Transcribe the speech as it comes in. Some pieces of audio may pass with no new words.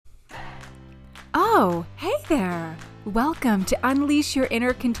Oh, hey there! Welcome to Unleash Your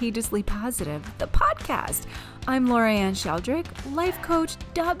Inner Contagiously Positive, the podcast. I'm Laura-Ann Sheldrick, life coach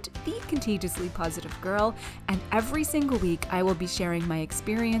dubbed the Contagiously Positive Girl, and every single week I will be sharing my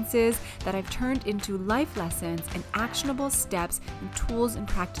experiences that I've turned into life lessons and actionable steps and tools and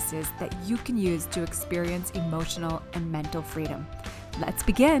practices that you can use to experience emotional and mental freedom. Let's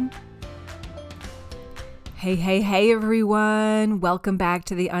begin! Hey, everyone. Welcome back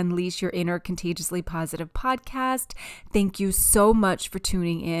to the Unleash Your Inner Contagiously Positive podcast. Thank you so much for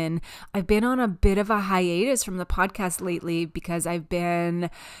tuning in. I've been on a bit of a hiatus from the podcast lately because I've been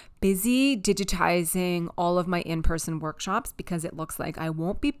busy digitizing all of my in-person workshops because it looks like I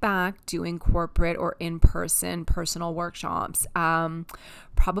won't be back doing corporate or in-person personal workshops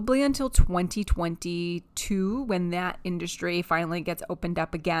probably until 2022 when that industry finally gets opened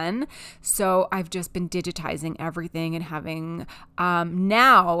up again. So I've just been digitizing everything and having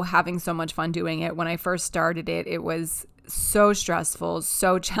so much fun doing it. When I first started it, it was so stressful,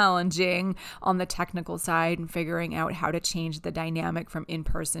 so challenging on the technical side and figuring out how to change the dynamic from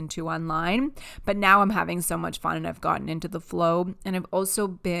in-person to online. But now I'm having so much fun and I've gotten into the flow. And I've also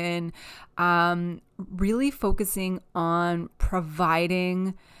been really focusing on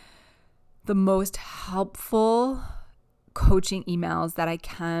providing the most helpful coaching emails that I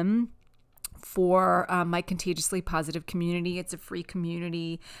can for my Contagiously Positive community. It's a free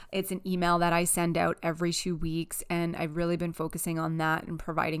community. It's an email that I send out every 2 weeks, and I've really been focusing on that and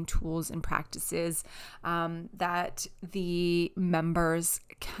providing tools and practices that the members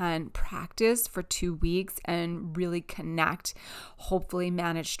can practice for 2 weeks and really connect, hopefully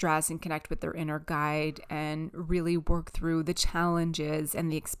manage stress and connect with their inner guide and really work through the challenges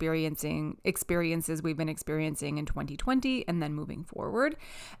and the experiences we've been experiencing in 2020 and then moving forward.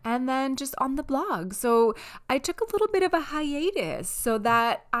 And then just on the blog. So I took a little bit of a hiatus so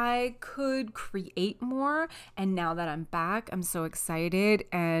that I could create more. And now that I'm back, I'm so excited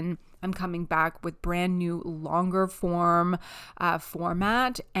and I'm coming back with brand new longer form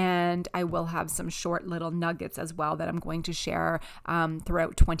format, and I will have some short little nuggets as well that I'm going to share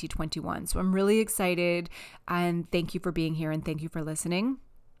throughout 2021. So I'm really excited, and thank you for being here and thank you for listening.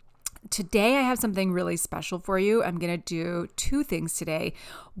 Today, I have something really special for you. I'm going to do 2 things today.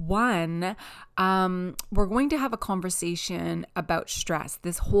 One, we're going to have a conversation about stress.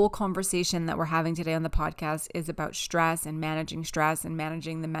 This whole conversation that we're having today on the podcast is about stress and managing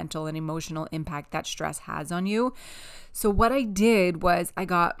the mental and emotional impact that stress has on you. So what I did was I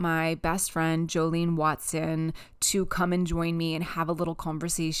got my best friend, Jolene Watson, to come and join me and have a little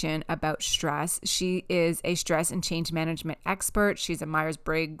conversation about stress. She is a stress and change management expert. She's a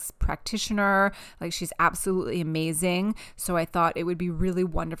Myers-Briggs practitioner. She's absolutely amazing. So I thought it would be really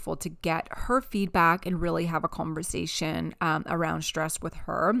wonderful to get her feedback and really have a conversation around stress with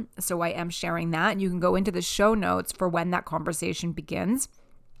her. So I am sharing that, and you can go into the show notes for when that conversation begins.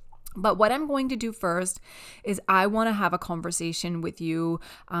 But what I'm going to do first is I want to have a conversation with you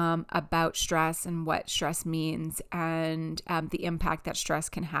about stress and what stress means and the impact that stress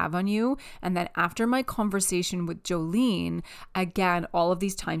can have on you. And then after my conversation with Jolene, again, all of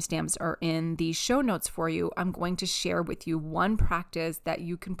these timestamps are in the show notes for you. I'm going to share with you one practice that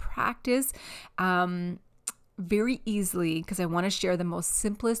you can practice very easily, because I want to share the most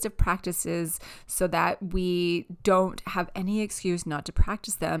simplest of practices so that we don't have any excuse not to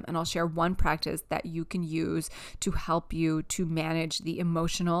practice them. And I'll share one practice that you can use to help you to manage the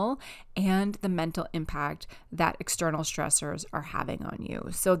emotional and the mental impact that external stressors are having on you.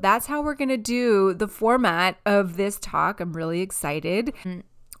 So that's how we're going to do the format of this talk. I'm really excited.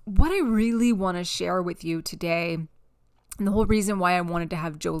 What I really want to share with you today, and the whole reason why I wanted to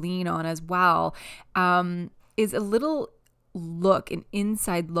have Jolene on as well, is a little look, an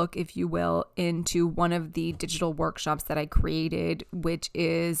inside look, if you will, into one of the digital workshops that I created, which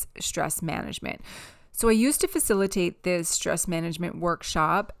is stress management. So I used to facilitate this stress management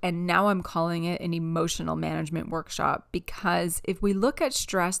workshop, and now I'm calling it an emotional management workshop, because if we look at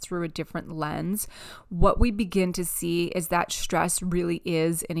stress through a different lens, what we begin to see is that stress really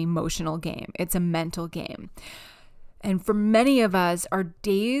is an emotional game. It's a mental game. And for many of us, our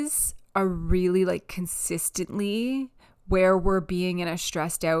days are really consistently where we're being in a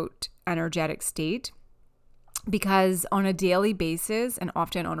stressed out, energetic state, because on a daily basis and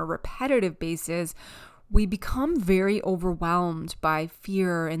often on a repetitive basis, we become very overwhelmed by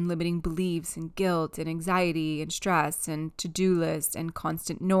fear and limiting beliefs and guilt and anxiety and stress and to-do lists and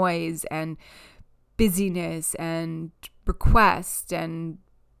constant noise and busyness and requests and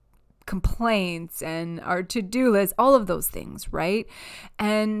complaints and our to-do list, all of those things, right?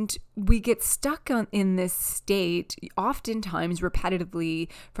 And we get stuck in this state oftentimes repetitively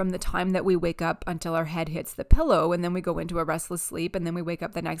from the time that we wake up until our head hits the pillow, and then we go into a restless sleep, and then we wake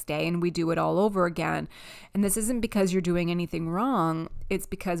up the next day and we do it all over again. And this isn't because you're doing anything wrong. It's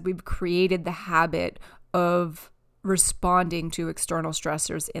because we've created the habit of responding to external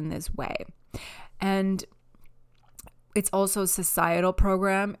stressors in this way. And it's also societal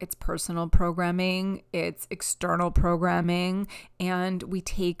program, it's personal programming, it's external programming, and we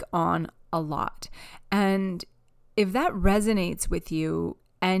take on a lot. And if that resonates with you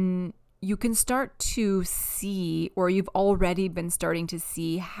and you can start to see, or you've already been starting to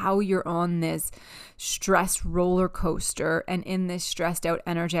see how you're on this stress roller coaster and in this stressed out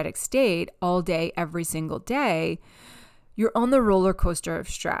energetic state all day, every single day, you're on the roller coaster of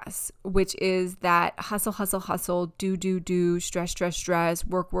stress, which is that hustle, do, stress,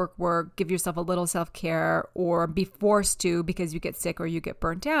 work, give yourself a little self-care or be forced to because you get sick or you get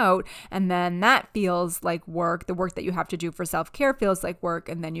burnt out. And then that feels like work. The work that you have to do for self-care feels like work.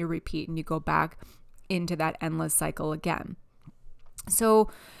 And then you repeat and you go back into that endless cycle again. So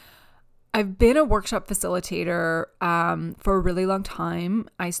I've been a workshop facilitator for a really long time.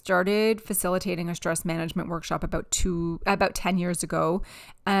 I started facilitating a stress management workshop about 10 years ago.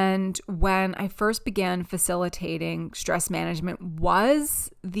 And when I first began facilitating, stress management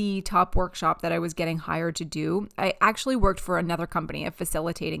was the top workshop that I was getting hired to do. I actually worked for another company, a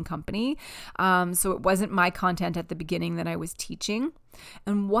facilitating company. So it wasn't my content at the beginning that I was teaching.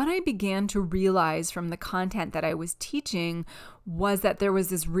 And what I began to realize from the content that I was teaching was that there was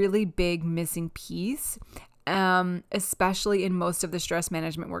this really big missing piece, especially in most of the stress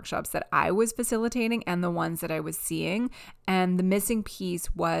management workshops that I was facilitating and the ones that I was seeing. And the missing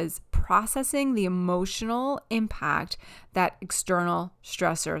piece was processing the emotional impact that external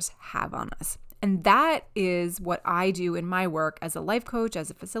stressors have on us. And that is what I do in my work as a life coach, as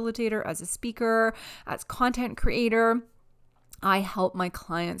a facilitator, as a speaker, as content creator. I help my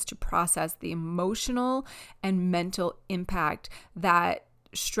clients to process the emotional and mental impact that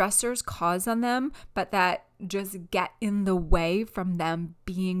stressors cause on them, but that just get in the way from them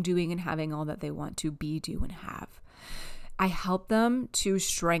being, doing, and having all that they want to be, do, and have. I help them to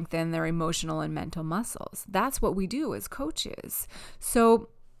strengthen their emotional and mental muscles. That's what we do as coaches. So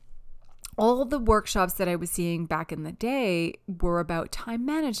all the workshops that I was seeing back in the day were about time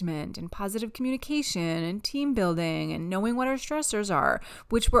management and positive communication and team building and knowing what our stressors are,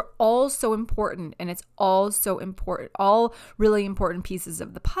 which were all so important. And it's all so important, all really important pieces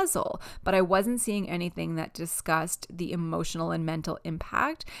of the puzzle. But I wasn't seeing anything that discussed the emotional and mental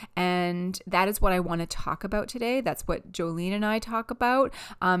impact. And that is what I want to talk about today. That's what Jolene and I talk about.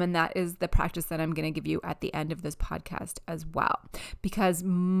 And that is the practice that I'm going to give you at the end of this podcast as well. Because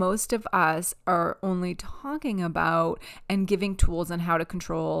most of us are only talking about and giving tools on how to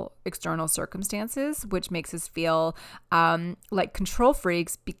control external circumstances, which makes us feel like control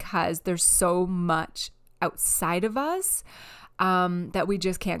freaks because there's so much outside of us that we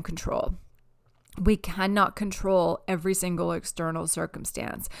just can't control. We cannot control every single external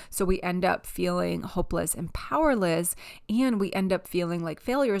circumstance. So we end up feeling hopeless and powerless, and we end up feeling like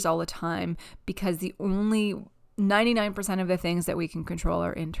failures all the time because the only 99% of the things that we can control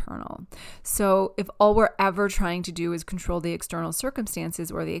are internal. So if all we're ever trying to do is control the external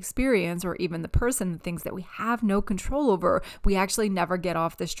circumstances or the experience or even the person, the things that we have no control over, we actually never get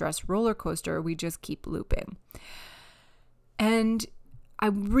off the stress roller coaster. We just keep looping. And I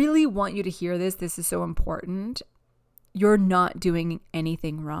really want you to hear this. This is so important. You're not doing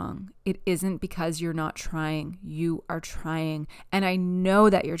anything wrong. It isn't because you're not trying. You are trying. And I know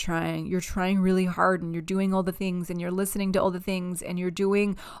that you're trying. You're trying really hard and you're doing all the things and you're listening to all the things and you're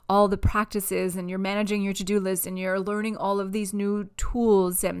doing all the practices and you're managing your to-do list and you're learning all of these new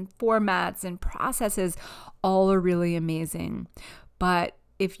tools and formats and processes. All are really amazing. But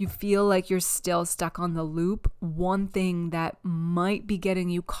if you feel like you're still stuck on the loop, one thing that might be getting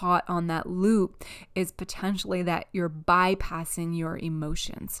you caught on that loop is potentially that you're bypassing your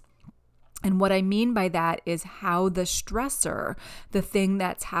emotions. And what I mean by that is how the stressor, the thing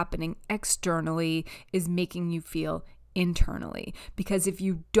that's happening externally, is making you feel internally. Because if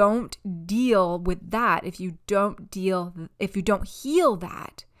you don't deal with that, if you don't heal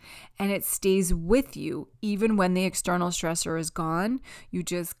that, and it stays with you, even when the external stressor is gone, you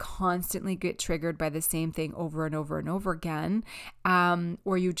just constantly get triggered by the same thing over and over and over again,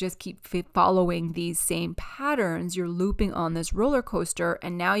 or you just keep following these same patterns. You're looping on this roller coaster,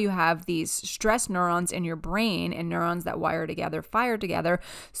 and now you have these stress neurons in your brain and neurons that wire together, fire together.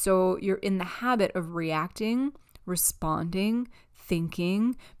 So you're in the habit of reacting, responding,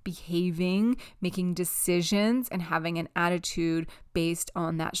 thinking, behaving, making decisions, and having an attitude based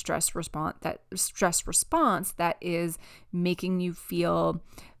on that stress response that is making you feel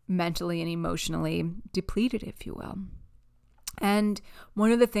mentally and emotionally depleted, if you will. And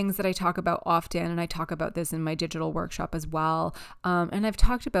one of the things that I talk about often, and I talk about this in my digital workshop as well, and I've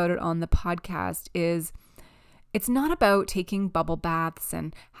talked about it on the podcast, is it's not about taking bubble baths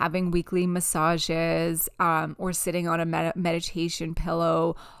and having weekly massages or sitting on a meditation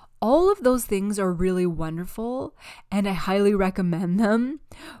pillow. All of those things are really wonderful and I highly recommend them,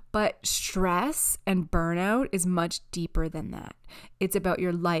 but stress and burnout is much deeper than that. It's about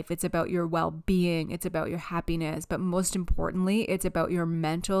your life, it's about your well-being, it's about your happiness, but most importantly, it's about your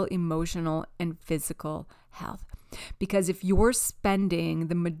mental, emotional, and physical health. Because if you're spending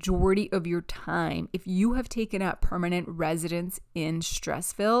the majority of your time, if you have taken up permanent residence in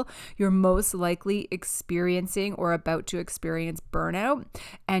Stressville, you're most likely experiencing or about to experience burnout,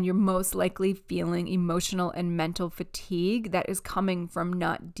 and you're most likely feeling emotional and mental fatigue that is coming from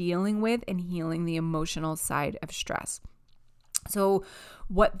not dealing with and healing the emotional side of stress. So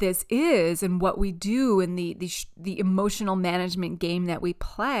what this is and what we do in the emotional management game that we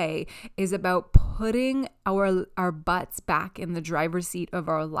play is about putting our butts back in the driver's seat of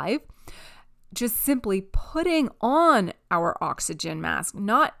our life, just simply putting on our oxygen mask,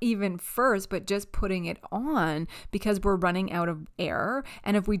 not even first, but just putting it on because we're running out of air.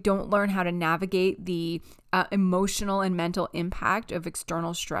 And if we don't learn how to navigate the emotional and mental impact of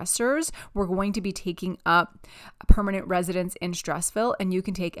external stressors, we're going to be taking up a permanent residence in Stressville. And you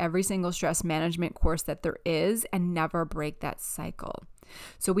can take every single stress management course that there is and never break that cycle.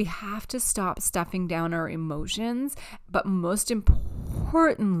 So we have to stop stuffing down our emotions, but most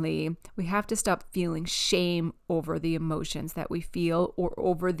importantly, we have to stop feeling shame over the emotions that we feel or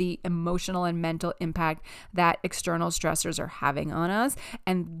over the emotional and mental impact that external stressors are having on us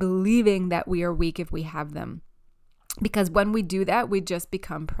and believing that we are weak if we have them. Because when we do that, we just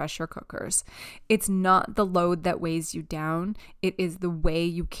become pressure cookers. It's not the load that weighs you down. It is the way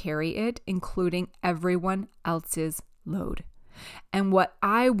you carry it, including everyone else's load. And what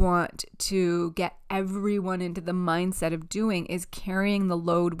I want to get everyone into the mindset of doing is carrying the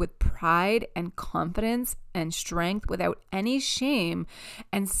load with pride and confidence and strength without any shame,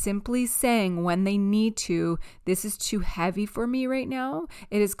 and simply saying when they need to, this is too heavy for me right now.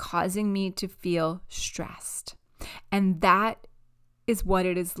 It is causing me to feel stressed. And that is what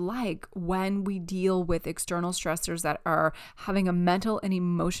it is like when we deal with external stressors that are having a mental and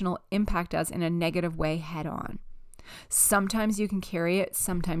emotional impact us in a negative way head on. Sometimes you can carry it.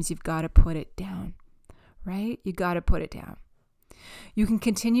 Sometimes you've got to put it down, right? You got to put it down. You can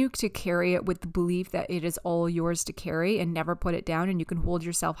continue to carry it with the belief that it is all yours to carry and never put it down. And you can hold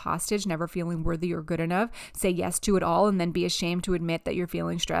yourself hostage, never feeling worthy or good enough, say yes to it all, and then be ashamed to admit that you're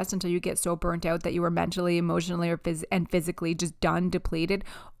feeling stressed until you get so burnt out that you are mentally, emotionally, and physically just done, depleted.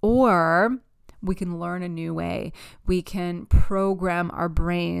 Or we can learn a new way. We can program our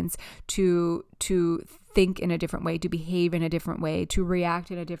brains to think in a different way, to behave in a different way, to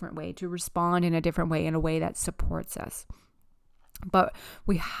react in a different way, to respond in a different way, in a way that supports us. But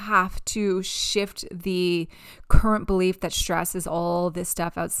we have to shift the current belief that stress is all this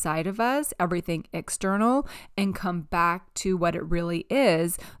stuff outside of us, everything external, and come back to what it really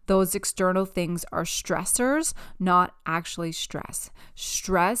is. Those external things are stressors, not actually stress.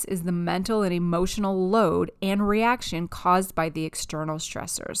 Stress is the mental and emotional load and reaction caused by the external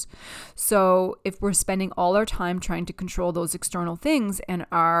stressors. So if we're spending all our time trying to control those external things and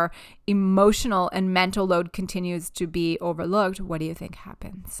our emotional and mental load continues to be overlooked, what do you think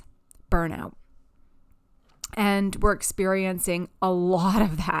happens? Burnout. And we're experiencing a lot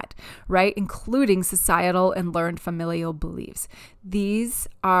of that, right? Including societal and learned familial beliefs. These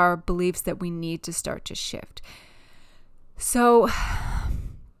are beliefs that we need to start to shift. So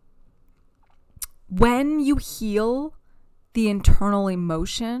when you heal the internal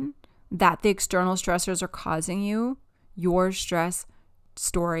emotion that the external stressors are causing you, your stress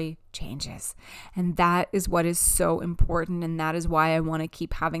story changes. And that is what is so important. And that is why I want to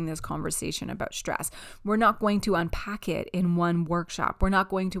keep having this conversation about stress. We're not going to unpack it in one workshop. We're not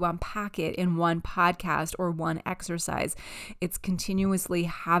going to unpack it in one podcast or one exercise. It's continuously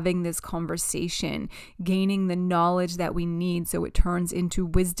having this conversation, gaining the knowledge that we need so it turns into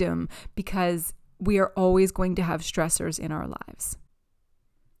wisdom, because we are always going to have stressors in our lives.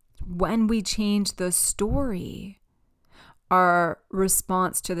 When we change the story, our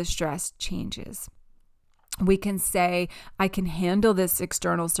response to the stress changes. We can say, I can handle this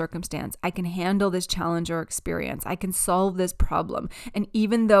external circumstance. I can handle this challenge or experience. I can solve this problem. And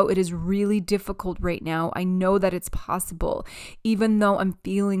even though it is really difficult right now, I know that it's possible. Even though I'm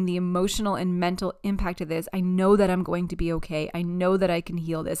feeling the emotional and mental impact of this, I know that I'm going to be okay. I know that I can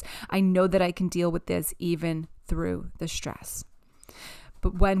heal this. I know that I can deal with this even through the stress.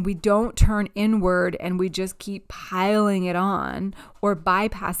 But when we don't turn inward and we just keep piling it on or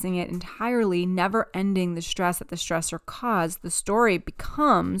bypassing it entirely, never ending the stress that the stressor caused, the story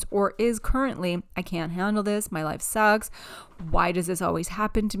becomes or is currently, I can't handle this. My life sucks. Why does this always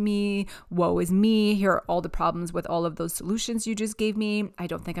happen to me? Woe is me. Here are all the problems with all of those solutions you just gave me. I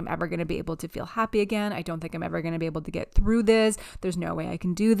don't think I'm ever going to be able to feel happy again. I don't think I'm ever going to be able to get through this. There's no way I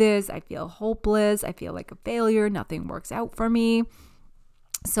can do this. I feel hopeless. I feel like a failure. Nothing works out for me.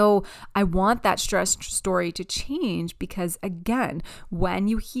 So I want that stress story to change because, again, when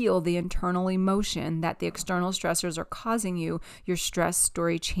you heal the internal emotion that the external stressors are causing you, your stress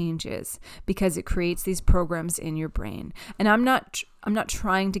story changes because it creates these programs in your brain. And I'm not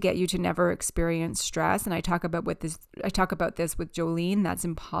trying to get you to never experience stress. And I talk about this with Jolene. That's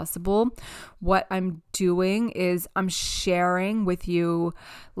impossible. What I'm doing is I'm sharing with you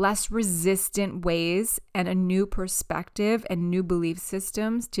less resistant ways and a new perspective and new belief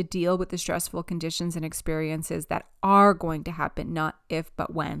systems to deal with the stressful conditions and experiences that are going to happen, not if,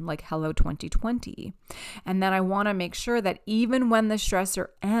 but when, like hello 2020. And then I want to make sure that even when the stressor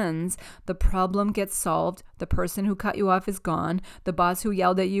ends, the problem gets solved, the person who cut you off is gone, the boss who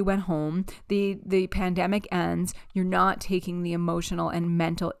yelled at you went home, the pandemic ends, you're not taking the emotional and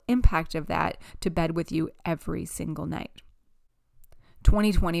mental impact of that to bed with you every single night.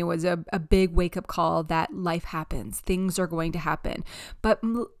 2020 was a big wake-up call that life happens. Things are going to happen. But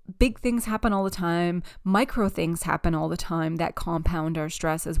big things happen all the time. Micro things happen all the time that compound our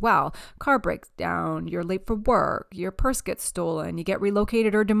stress as well. Car breaks down, you're late for work, your purse gets stolen, you get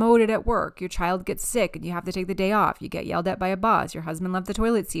relocated or demoted at work, your child gets sick and you have to take the day off, you get yelled at by a boss, your husband left the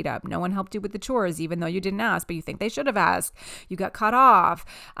toilet seat up, no one helped you with the chores even though you didn't ask, but you think they should have asked, you got cut off,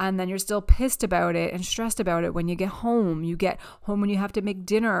 and then you're still pissed about it and stressed about it when you get home. You get home when you have to make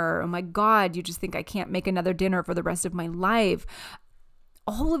dinner. Oh my God, you just think I can't make another dinner for the rest of my life.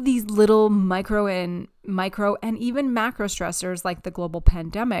 All of these little micro and even macro stressors like the global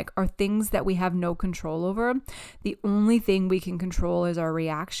pandemic are things that we have no control over. The only thing we can control is our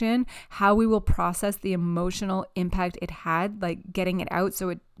reaction, how we will process the emotional impact it had, like getting it out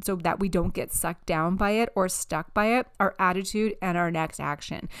so that we don't get sucked down by it or stuck by it, our attitude and our next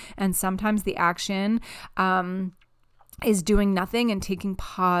action. And sometimes the action is doing nothing and taking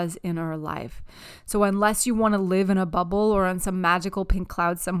pause in our life. So unless you want to live in a bubble or on some magical pink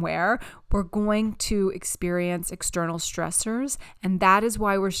cloud somewhere, we're going to experience external stressors. And that is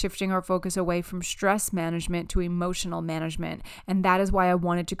why we're shifting our focus away from stress management to emotional management. And that is why I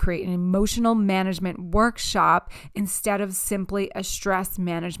wanted to create an emotional management workshop instead of simply a stress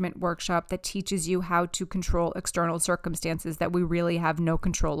management workshop that teaches you how to control external circumstances that we really have no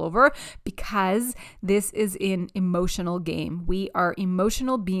control over, because this is an emotional game. We are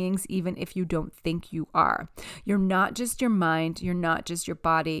emotional beings, even if you don't think you are. You're not just your mind, you're not just your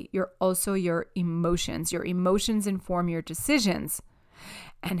body, you're also your emotions. Your emotions inform your decisions.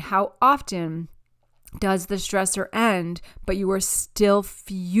 And how often does the stressor end, but you are still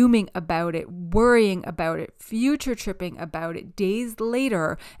fuming about it, worrying about it, future tripping about it days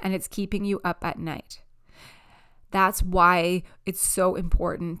later, and it's keeping you up at night? That's why it's so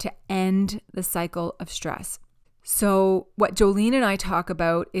important to end the cycle of stress. So what Jolene and I talk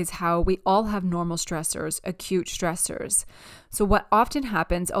about is how we all have normal stressors, acute stressors. So what often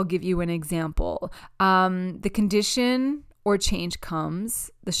happens, I'll give you an example. The condition or change comes,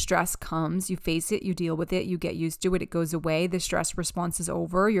 the stress comes, you face it, you deal with it, you get used to it, it goes away, the stress response is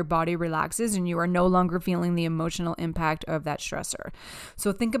over, your body relaxes, and you are no longer feeling the emotional impact of that stressor.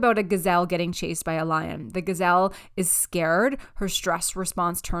 So think about a gazelle getting chased by a lion. The gazelle is scared, her stress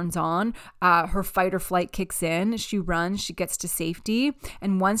response turns on, her fight or flight kicks in, she runs, she gets to safety,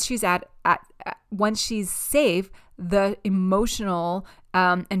 and once she's once she's safe, the emotional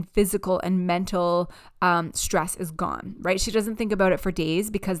and physical and mental stress is gone, right? She doesn't think about it for days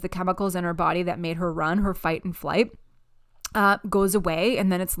because the chemicals in her body that made her run, her fight and flight, goes away,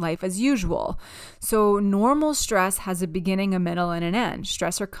 and then it's life as usual. So normal stress has a beginning, a middle, and an end.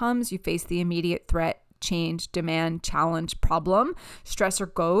 Stressor comes, you face the immediate threat, change, demand, challenge, problem.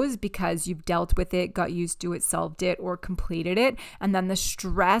 Stressor goes because you've dealt with it, got used to it, solved it, or completed it. And then the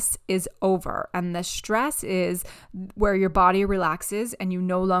stress is over. And the stress is where your body relaxes and you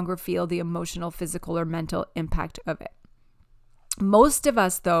no longer feel the emotional, physical, or mental impact of it. Most of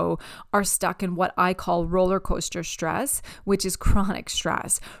us, though, are stuck in what I call roller coaster stress, which is chronic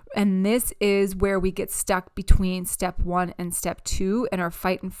stress. And this is where we get stuck between step 1 and step 2, and our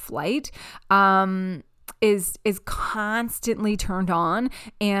fight and flight is constantly turned on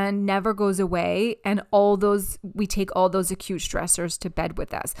and never goes away. And we take all those acute stressors to bed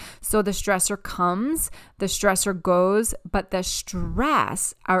with us. So the stressor comes, the stressor goes, but the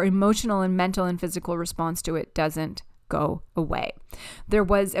stress, our emotional and mental and physical response to it, doesn't go away. There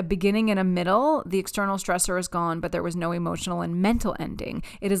was a beginning and a middle. The external stressor is gone, but there was no emotional and mental ending.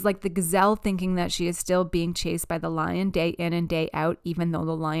 It is like the gazelle thinking that she is still being chased by the lion day in and day out, even though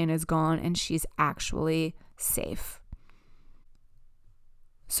the lion is gone and she's actually safe.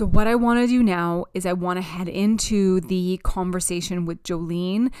 So what I want to do now is I want to head into the conversation with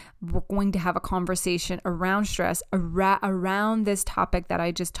Jolene. We're going to have a conversation around stress, around this topic that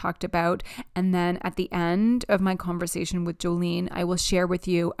I just talked about. And then at the end of my conversation with Jolene, I will share with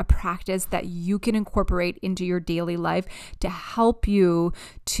you a practice that you can incorporate into your daily life to help you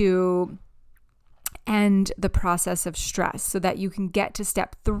to end the process of stress so that you can get to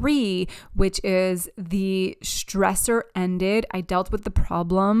step 3, which is the stressor ended. I dealt with the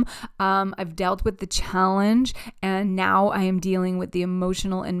problem. I've dealt with the challenge, and now I am dealing with the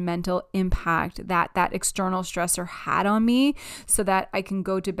emotional and mental impact that external stressor had on me so that I can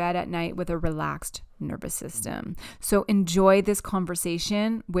go to bed at night with a relaxed nervous system. So enjoy this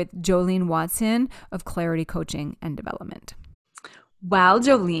conversation with Jolene Watson of Clarity Coaching and Development. Well,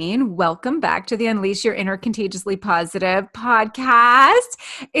 Jolene, welcome back to the Unleash Your Inner Contagiously Positive podcast.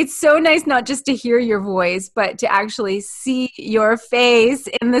 It's so nice not just to hear your voice, but to actually see your face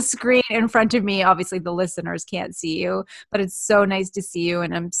in the screen in front of me. Obviously, the listeners can't see you, but it's so nice to see you.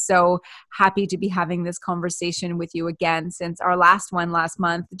 And I'm so happy to be having this conversation with you again, since our last one last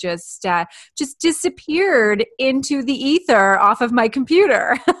month just disappeared into the ether off of my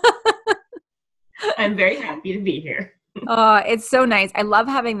computer. I'm very happy to be here. It's so nice. I love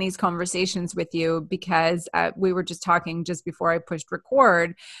having these conversations with you because we were just talking just before I pushed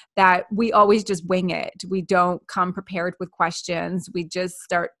record that we always just wing it. We don't come prepared with questions. We just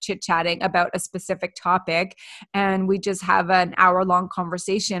start chit-chatting about a specific topic and we just have an hour-long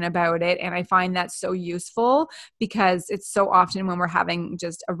conversation about it. And I find that so useful because it's so often when we're having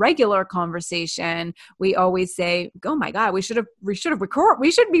just a regular conversation, we always say, oh my God, we should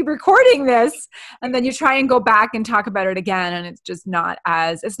be recording this. And then you try and go back and talk about it again, and it's just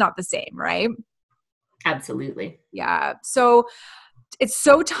it's not the same, right? Absolutely. Yeah. So it's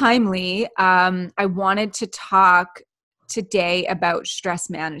so timely. I wanted to talk today about stress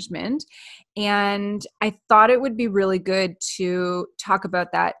management, and I thought it would be really good to talk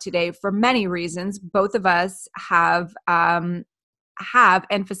about that today for many reasons. Both of us have and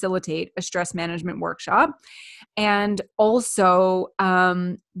facilitate a stress management workshop, and also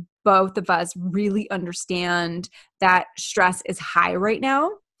both of us really understand that stress is high right now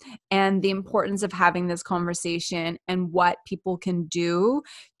and the importance of having this conversation and what people can do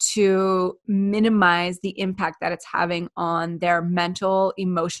to minimize the impact that it's having on their mental,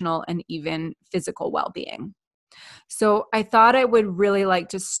 emotional, and even physical well-being. So I thought I would really like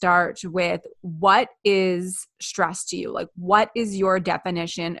to start with, what is stress to you? Like, what is your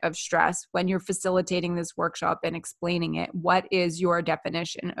definition of stress when you're facilitating this workshop and explaining it? What is your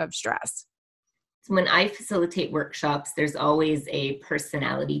definition of stress? When I facilitate workshops, there's always a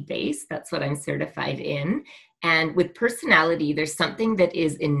personality base. That's what I'm certified in. And with personality, there's something that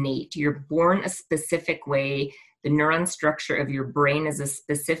is innate. You're born a specific way. The neuron structure of your brain is a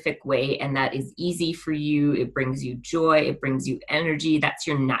specific way, and that is easy for you. It brings you joy. It brings you energy. That's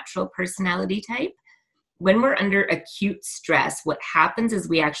your natural personality type. When we're under acute stress, what happens is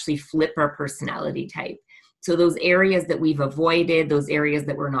we actually flip our personality type. So those areas that we've avoided, those areas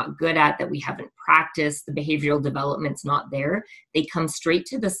that we're not good at, that we haven't practiced, the behavioral development's not there, they come straight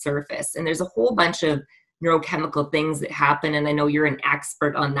to the surface. And there's a whole bunch of neurochemical things that happen. And I know you're an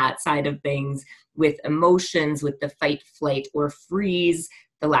expert on that side of things, with emotions, with the fight, flight, or freeze,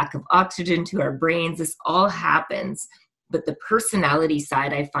 the lack of oxygen to our brains. This all happens. But the personality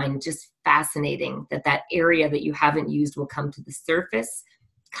side, I find just fascinating, that area that you haven't used will come to the surface,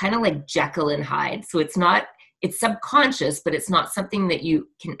 kind of like Jekyll and Hyde. So it's subconscious, but it's not something that you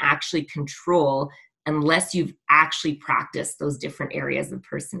can actually control unless you've actually practiced those different areas of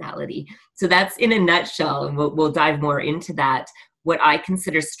personality. So that's in a nutshell, and we'll dive more into that. What I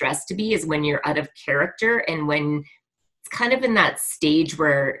consider stress to be is when you're out of character and when it's kind of in that stage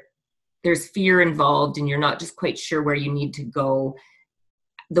where there's fear involved and you're not just quite sure where you need to go.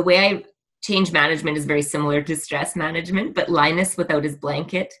 The way change management is very similar to stress management, but Linus without his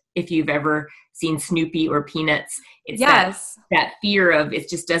blanket, if you've ever seen Snoopy or Peanuts, it's Yes. that fear of it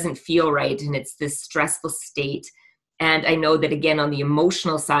just doesn't feel right, and it's this stressful state. And I know that, again, on the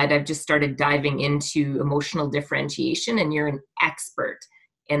emotional side, I've just started diving into emotional differentiation, and you're an expert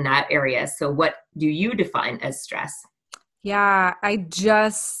in that area. So what do you define as stress? Yeah, I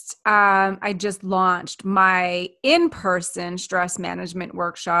just launched my in-person stress management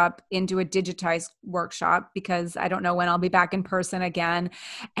workshop into a digitized workshop because I don't know when I'll be back in person again.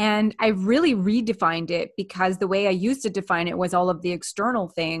 And I really redefined it because the way I used to define it was all of the external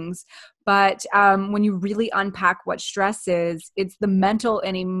things. But when you really unpack what stress is, it's the mental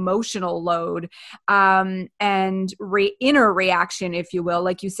and emotional load, and inner reaction, if you will,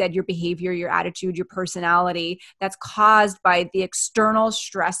 like you said, your behavior, your attitude, your personality, that's caused by the external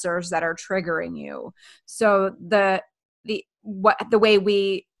stressors that are triggering you. So the way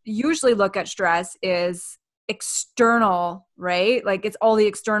we usually look at stress is external, right? Like it's all the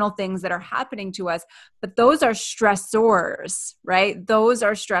external things that are happening to us, but those are stressors, right? Those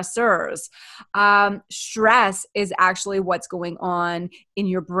are stressors. Stress is actually what's going on in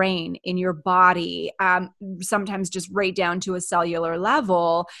your brain, in your body, sometimes just right down to a cellular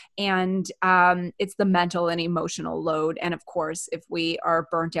level. And it's the mental and emotional load. And of course, if we are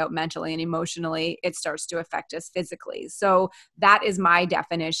burnt out mentally and emotionally, it starts to affect us physically. So that is my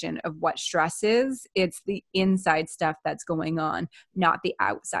definition of what stress is. It's the inside stuff that's going on, not the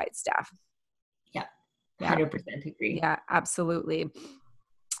outside stuff. Yeah, Yeah. 100% agree. Yeah, absolutely.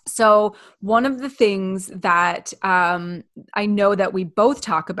 So one of the things that I know that we both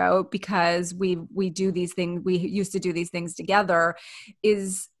talk about because we do these things, we used to do these things together,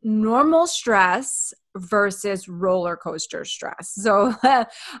 is normal stress versus roller coaster stress. So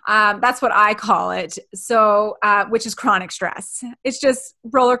that's what I call it. So which is chronic stress. It's just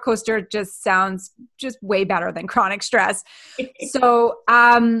roller coaster just sounds just way better than chronic stress. So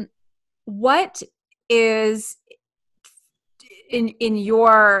what is in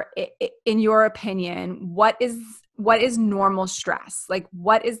your opinion, what is normal stress? Like,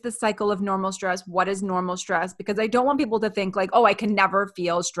 what is the cycle of normal stress? What is normal stress? Because I don't want people to think like, oh, I can never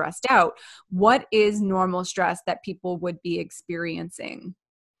feel stressed out. What is normal stress that people would be experiencing?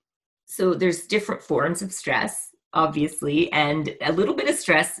 So there's different forms of stress, obviously, and a little bit of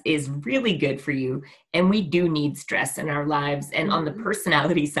stress is really good for you. And we do need stress in our lives. And on the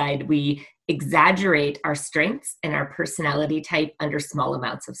personality side, we exaggerate our strengths and our personality type under small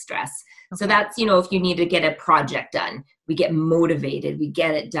amounts of stress. So that's, if you need to get a project done, we get motivated, we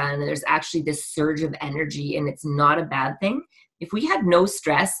get it done. And there's actually this surge of energy, and it's not a bad thing. If we had no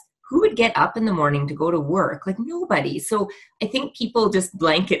stress, who would get up in the morning to go to work? Like nobody. So I think people just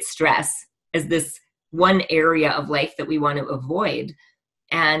blanket stress as this one area of life that we want to avoid.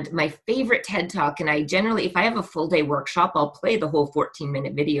 And my favorite TED Talk, and I generally, if I have a full day workshop, I'll play the whole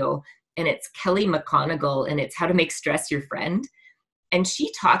 14-minute video, and it's Kelly McGonigal, and it's How to Make Stress Your Friend. And she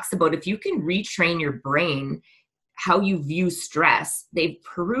talks about if you can retrain your brain how you view stress, they've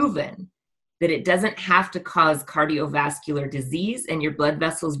proven that it doesn't have to cause cardiovascular disease, and your blood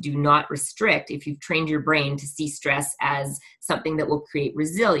vessels do not restrict if you've trained your brain to see stress as something that will create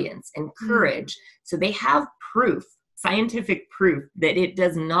resilience and courage. So they have proof, scientific proof, that it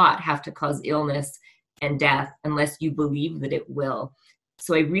does not have to cause illness and death unless you believe that it will.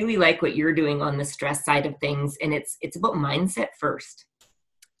 So I really like what you're doing on the stress side of things, and it's about mindset first.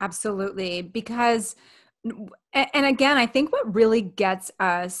 Absolutely, because and again, I think what really gets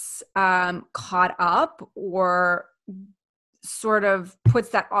us caught up or sort of puts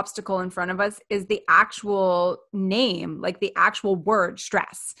that obstacle in front of us is the actual name, like the actual word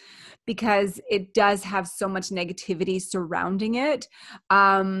stress, because it does have so much negativity surrounding it.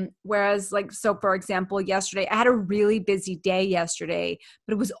 Whereas like, so for example, yesterday, I had a really busy day yesterday,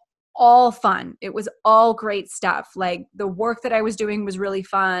 but it was all fun. It was all great stuff. Like the work that I was doing was really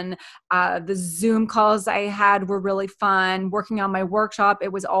fun. The Zoom calls I had were really fun. Working on my workshop,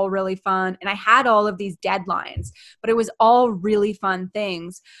 it was all really fun. And I had all of these deadlines, but it was all really fun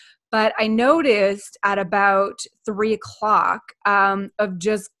things. But I noticed at about 3:00 of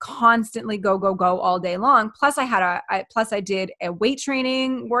just constantly go, go, go all day long. Plus I did a weight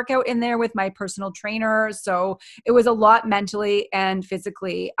training workout in there with my personal trainer. So it was a lot mentally and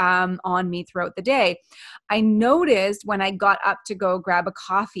physically on me throughout the day. I noticed when I got up to go grab a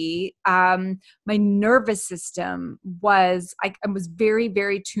coffee, my nervous system I was very,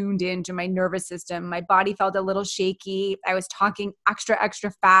 very tuned into my nervous system. My body felt a little shaky. I was talking extra,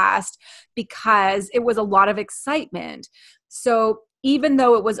 extra fast because it was a lot of excitement. So even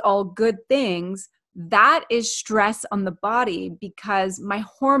though it was all good things, that is stress on the body because my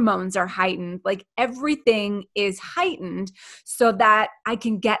hormones are heightened. Like everything is heightened so that I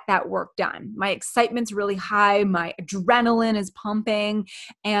can get that work done. My excitement's really high. My adrenaline is pumping.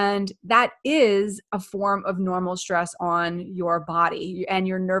 And that is a form of normal stress on your body, and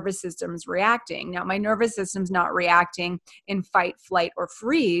your nervous system's reacting. Now, my nervous system's not reacting in fight, flight, or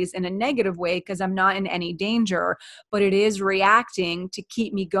freeze in a negative way because I'm not in any danger, but it is reacting to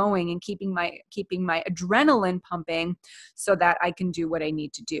keep me going and keeping my adrenaline pumping so that I can do what I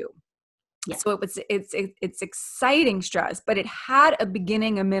need to do. Yeah. So it's exciting stress, but it had a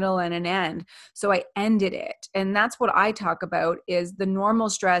beginning, a middle, and an end. So I ended it. And that's what I talk about is the normal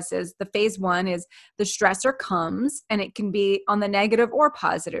stress is the phase one is the stressor comes, and it can be on the negative or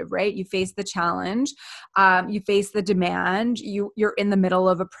positive, right? You face the challenge, you face the demand, you're in the middle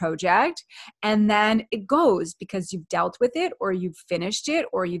of a project, and then it goes because you've dealt with it or you've finished it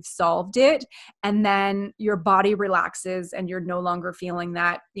or you've solved it. And then your body relaxes and you're no longer feeling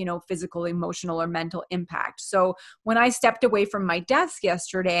that, physical, emotional, or mental impact. So when I stepped away from my desk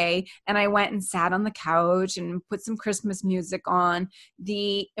yesterday and I went and sat on the couch and put some Christmas music on,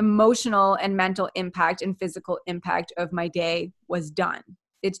 the emotional and mental impact and physical impact of my day was done.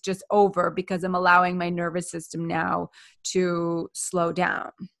 It's just over because I'm allowing my nervous system now to slow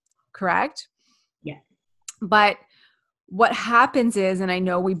down. Correct? Yeah. But what happens is, and I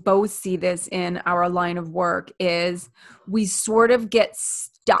know we both see this in our line of work, is we sort of get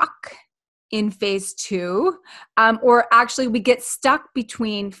stuck in phase two, or actually we get stuck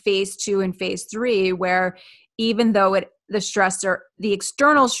between phase two and phase three, where even though the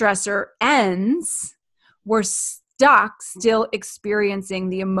external stressor ends, we're stuck still experiencing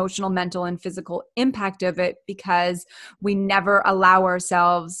the emotional, mental, and physical impact of it because we never allow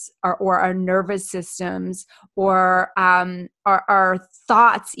ourselves or our nervous systems or our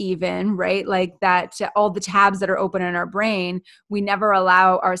thoughts even, right? Like that, all the tabs that are open in our brain, we never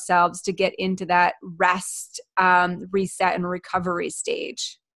allow ourselves to get into that rest, reset, and recovery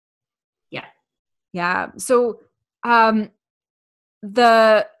stage. Yeah. Yeah. So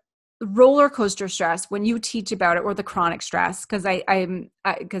the roller coaster stress, when you teach about it, or the chronic stress, because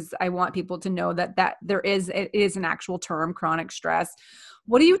I want people to know that it is an actual term, chronic stress.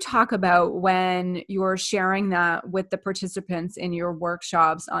 What do you talk about when you're sharing that with the participants in your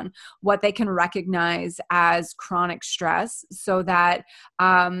workshops on what they can recognize as chronic stress so that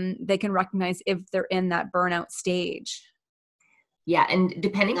they can recognize if they're in that burnout stage? Yeah, and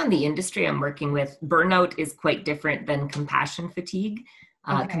depending on the industry I'm working with, burnout is quite different than compassion fatigue.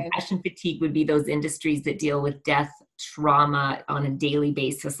 Okay. Compassion fatigue would be those industries that deal with death, trauma on a daily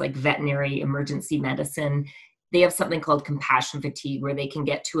basis, like veterinary, emergency medicine. They have something called compassion fatigue, where they can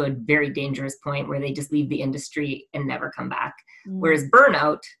get to a very dangerous point where they just leave the industry and never come back. Whereas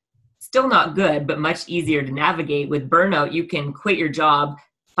burnout, still not good, but much easier to navigate. With burnout, you can quit your job,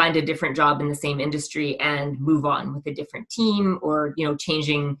 find a different job in the same industry, and move on with a different team or,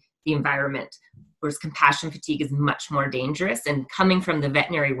 changing the environment. Whereas compassion fatigue is much more dangerous. And coming from the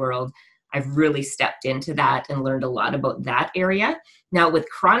veterinary world, I've really stepped into that and learned a lot about that area. Now with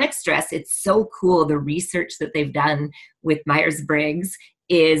chronic stress, it's so cool. The research that they've done with Myers-Briggs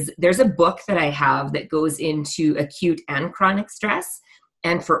is there's a book that I have that goes into acute and chronic stress.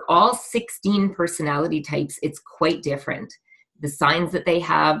 And for all 16 personality types, it's quite different. The signs that they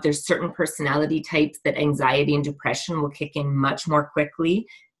have, there's certain personality types that anxiety and depression will kick in much more quickly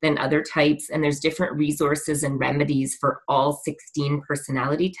than other types. And there's different resources and remedies for all 16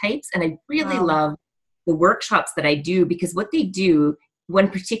 personality types. And I really love the workshops that I do, because what they do, one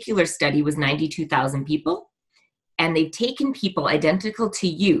particular study was 92,000 people, and they've taken people identical to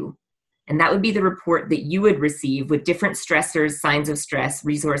you. And that would be the report that you would receive with different stressors, signs of stress,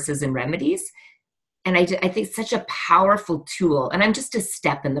 resources, and remedies. And I think it's such a powerful tool. And I'm just a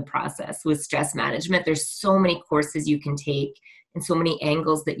step in the process with stress management. There's so many courses you can take and so many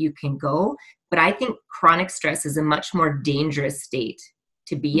angles that you can go. But I think chronic stress is a much more dangerous state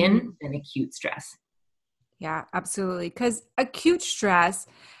to be in than acute stress. Yeah, absolutely. Because acute stress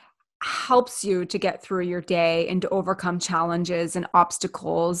helps you to get through your day and to overcome challenges and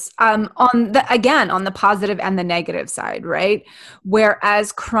obstacles, on the positive and the negative side, right?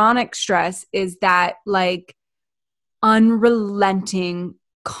 Whereas chronic stress is that like unrelenting,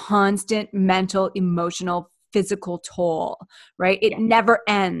 constant mental, emotional, physical toll, right? It never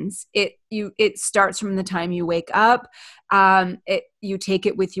ends. it starts from the time you wake up. You take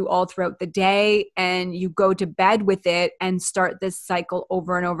it with you all throughout the day, and you go to bed with it and start this cycle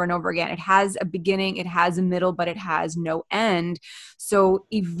over and over and over again. It has a beginning, it has a middle, but it has no end. So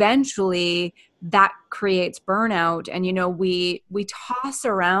eventually that creates burnout. And, we toss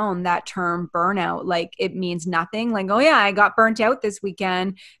around that term burnout like it means nothing. Like, oh yeah, I got burnt out this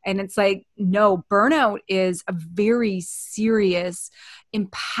weekend. And it's like, no, burnout is a very serious,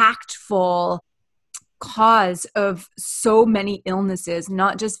 impactful cause of so many illnesses,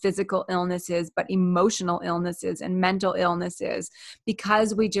 not just physical illnesses, but emotional illnesses and mental illnesses,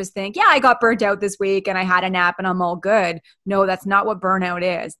 because we just think, yeah, I got burnt out this week and I had a nap and I'm all good. No, that's not what burnout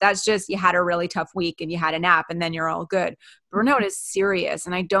is. That's just, you had a really tough week and you had a nap and then you're all good. Burnout is serious.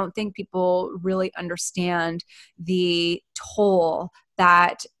 And I don't think people really understand the toll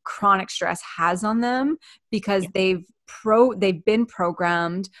that chronic stress has on them, because they've been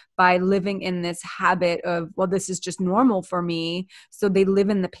programmed by living in this habit of, well, this is just normal for me. So they live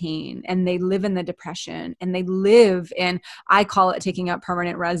in the pain and they live in the depression and they live in, I call it taking up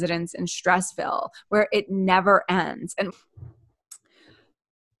permanent residence in Stressville, where it never ends. And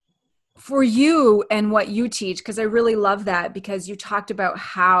for you and what you teach, because I really love that, because you talked about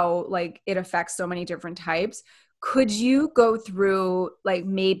how like it affects so many different types. Could you go through like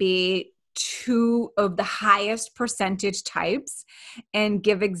maybe 2 of the highest percentage types and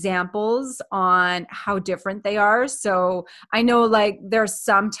give examples on how different they are? So I know like there's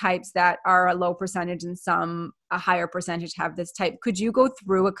some types that are a low percentage and some a higher percentage have this type. Could you go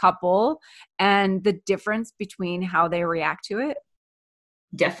through a couple and the difference between how they react to it?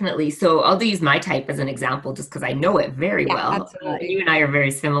 Definitely. So I'll use my type as an example just because I know it very well. Absolutely. You and I are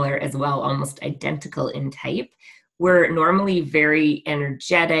very similar as well, almost identical in type. We're normally very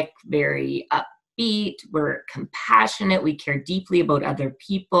energetic, very upbeat. We're compassionate. We care deeply about other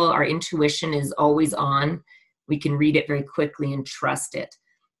people. Our intuition is always on. We can read it very quickly and trust it.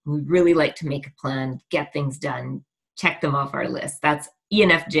 We really like to make a plan, get things done, check them off our list. That's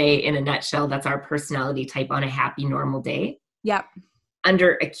ENFJ in a nutshell. That's our personality type on a happy, normal day. Yep.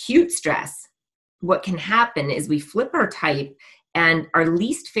 Under acute stress, what can happen is we flip our type, and our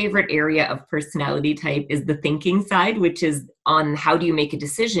least favorite area of personality type is the thinking side, which is on how do you make a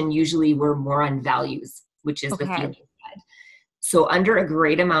decision. Usually we're more on values, which is the feeling side. So under a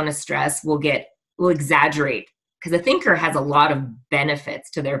great amount of stress, we'll exaggerate, because a thinker has a lot of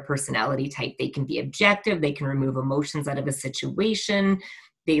benefits to their personality type. They can be objective, they can remove emotions out of a situation,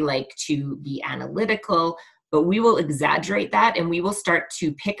 they like to be analytical. But we will exaggerate that, and we will start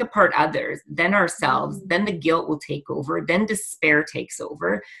to pick apart others, then ourselves, then the guilt will take over, then despair takes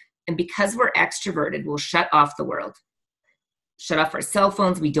over. And because we're extroverted, we'll shut off the world, shut off our cell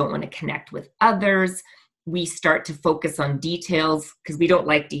phones. We don't want to connect with others. We start to focus on details because we don't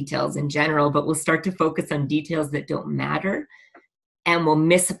like details in general, but we'll start to focus on details that don't matter. And we'll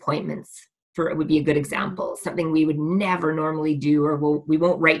miss appointments. It would be a good example, something we would never normally do, or we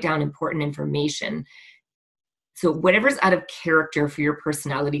won't write down important information. So whatever's out of character for your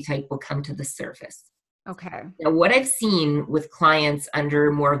personality type will come to the surface. Okay. Now, what I've seen with clients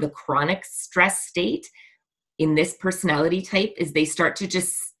under more of the chronic stress state in this personality type is they start to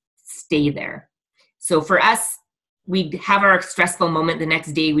just stay there. So for us, we'd have our stressful moment. The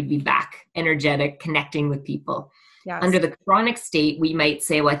next day, we'd be back, energetic, connecting with people. Yes. Under the chronic state, we might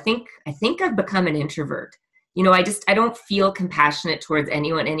say, well, I think I've become an introvert. I don't feel compassionate towards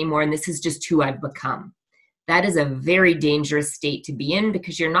anyone anymore, and this is just who I've become. That is a very dangerous state to be in,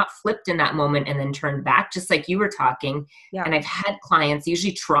 because you're not flipped in that moment and then turned back, just like you were talking. Yeah. And I've had clients,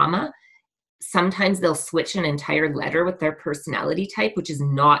 usually trauma, sometimes they'll switch an entire letter with their personality type, which is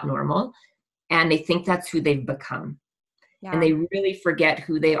not normal. And they think that's who they've become. Yeah. And they really forget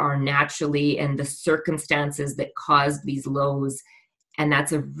who they are naturally and the circumstances that caused these lows. And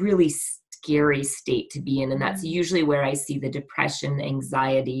that's a really scary state to be in. And that's usually where I see the depression,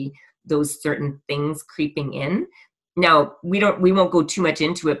 anxiety, those certain things creeping in. Now, we won't go too much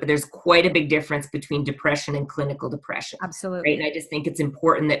into it, but there's quite a big difference between depression and clinical depression. Absolutely. Right? And I just think it's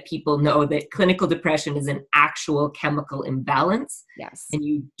important that people know that clinical depression is an actual chemical imbalance. Yes. And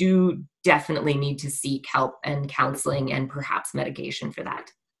you do definitely need to seek help and counseling and perhaps medication for that.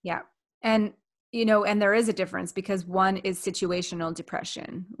 Yeah. And and there is a difference, because one is situational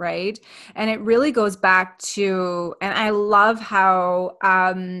depression, right? And it really goes back to, and I love how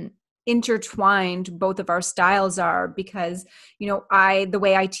intertwined both of our styles are, because the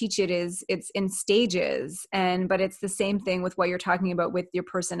way I teach it is it's in stages, but it's the same thing with what you're talking about with your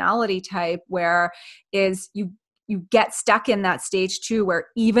personality type, where is you get stuck in that stage too, where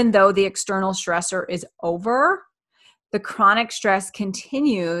even though the external stressor is over, the chronic stress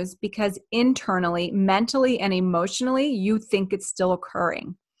continues because internally, mentally, and emotionally, you think it's still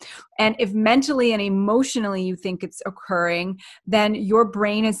occurring. And if mentally and emotionally you think it's occurring, then your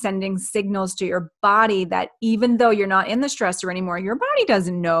brain is sending signals to your body that even though you're not in the stressor anymore, your body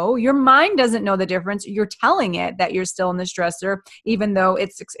doesn't know, your mind doesn't know the difference. You're telling it that you're still in the stressor, even though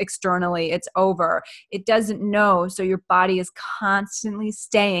it's externally, it's over. It doesn't know. So your body is constantly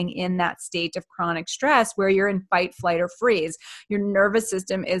staying in that state of chronic stress where you're in fight, flight, or freeze. Your nervous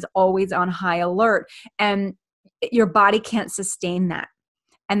system is always on high alert, and your body can't sustain that.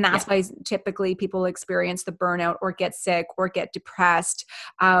 And that's why typically people experience the burnout or get sick or get depressed,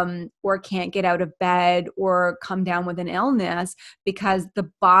 or can't get out of bed or come down with an illness, because the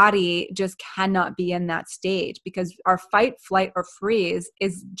body just cannot be in that stage, because our fight, flight, or freeze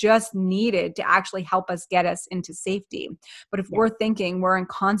is just needed to actually help us get us into safety. But if we're thinking we're in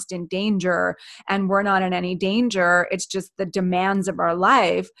constant danger and we're not in any danger, it's just the demands of our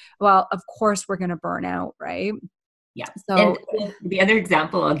life, well, of course we're going to burn out, right? Yeah. So, and the other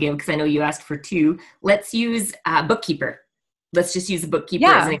example I'll give, because I know you asked for two, let's use a bookkeeper. Let's just use a bookkeeper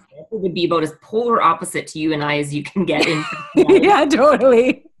as an example. Would be about as polar opposite to you and I as you can get in. Yeah,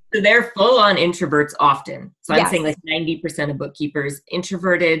 totally. So they're full on introverts often. So I'm saying like 90% of bookkeepers,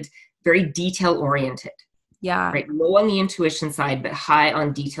 introverted, very detail oriented. Yeah. Right. Low on the intuition side, but high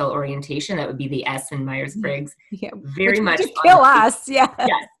on detail orientation. That would be the S in Myers-Briggs. Yeah. Very much to kill us. Yeah.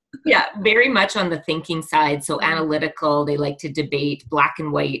 Yes. Yeah, very much on the thinking side. So analytical, they like to debate black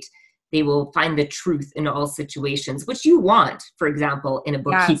and white. They will find the truth in all situations, which you want, for example, in a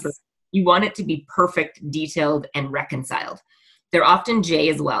bookkeeper. Yes. You want it to be perfect, detailed, and reconciled. They're often J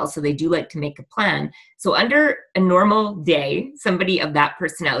as well, so they do like to make a plan. So under a normal day, somebody of that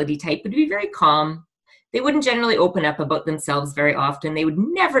personality type would be very calm. They wouldn't generally open up about themselves very often. They would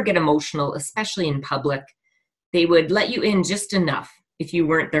never get emotional, especially in public. They would let you in just enough if you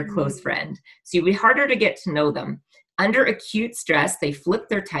weren't their close friend. So you'd be harder to get to know them. Under acute stress, they flip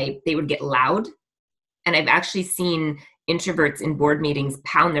their type. They would get loud. And I've actually seen introverts in board meetings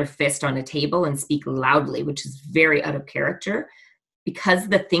pound their fist on a table and speak loudly, which is very out of character. Because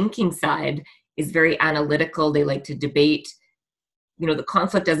the thinking side is very analytical, they like to debate. You know, the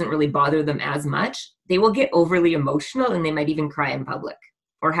conflict doesn't really bother them as much. They will get overly emotional and they might even cry in public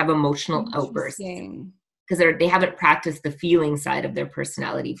or have emotional outbursts. Because they haven't practiced the feeling side of their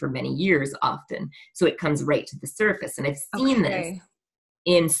personality for many years often. So it comes right to the surface. And I've seen this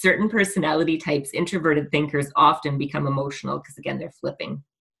in certain personality types. Introverted thinkers often become emotional because, again, they're flipping.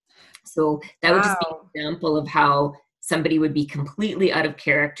 So that would just be an example of how somebody would be completely out of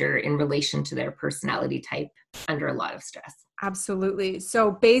character in relation to their personality type under a lot of stress. Absolutely. So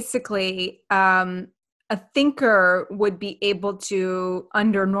basically, a thinker would be able to,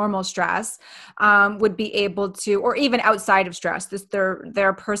 under normal stress, would be able to, or even outside of stress,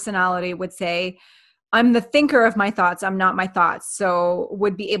 their personality would say, I'm the thinker of my thoughts, I'm not my thoughts. So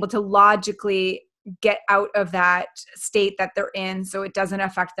would be able to logically get out of that state that they're in so it doesn't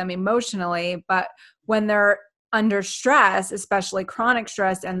affect them emotionally. But when they're under stress, especially chronic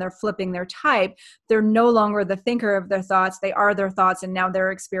stress, and they're flipping their type, they're no longer the thinker of their thoughts. They are their thoughts, and now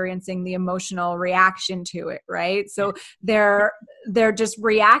they're experiencing the emotional reaction to it, right? So they're just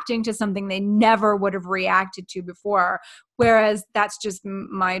reacting to something they never would have reacted to before. Whereas that's just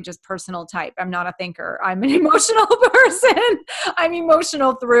my personal type. I'm not a thinker. I'm an emotional person. I'm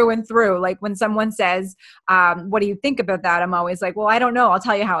emotional through and through. Like when someone says, what do you think about that? I'm always like, well, I don't know. I'll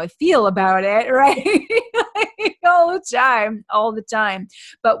tell you how I feel about it, right? all the time.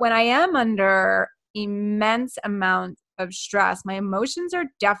 But when I am under immense amounts of stress, my emotions are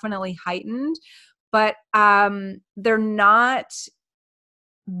definitely heightened, but they're not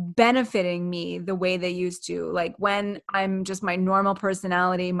benefiting me the way they used to. Like when I'm just my normal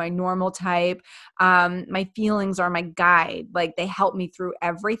personality, my normal type, my feelings are my guide. Like they help me through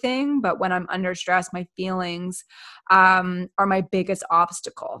everything. But when I'm under stress, my feelings are my biggest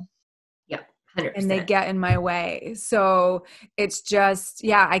obstacle. Yeah. 100%. And they get in my way. So it's just,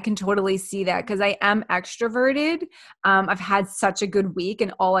 I can totally see that because I am extroverted. I've had such a good week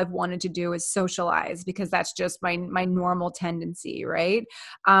and all I've wanted to do is socialize because that's just my normal tendency, right?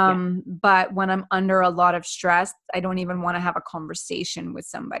 But when I'm under a lot of stress, I don't even want to have a conversation with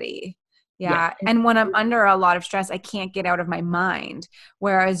somebody. Yeah. And when I'm under a lot of stress, I can't get out of my mind.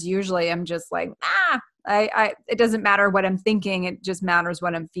 Whereas usually I'm just like, it doesn't matter what I'm thinking. It just matters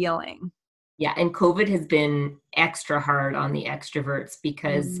what I'm feeling. Yeah, and COVID has been extra hard on the extroverts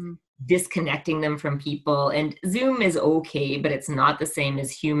because disconnecting them from people, and Zoom is okay, but it's not the same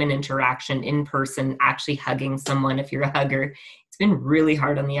as human interaction in person, actually hugging someone if you're a hugger. It's been really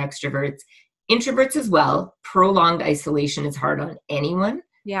hard on the extroverts. Introverts as well. Prolonged isolation is hard on anyone,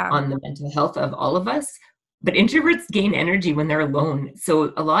 Yeah. on the mental health of all of us. But introverts gain energy when they're alone.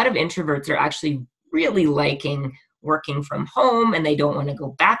 So a lot of introverts are actually really liking working from home, and they don't want to go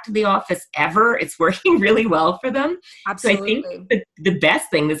back to the office ever. It's working really well for them. So I think Absolutely. the best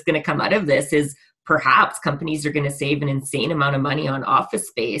thing that's going to come out of this is perhaps companies are going to save an insane amount of money on office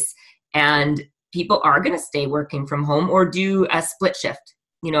space, and people are going to stay working from home or do a split shift.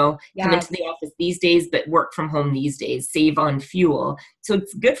 Come into Yes. the office these days, but work from home these days, save on fuel. So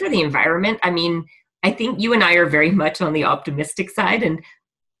it's good for the environment. I mean, I think you and I are very much on the optimistic side, and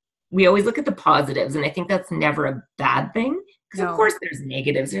we always look at the positives. And I think that's never a bad thing, because of No. course there's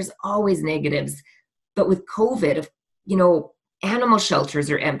negatives. There's always negatives. But with COVID, animal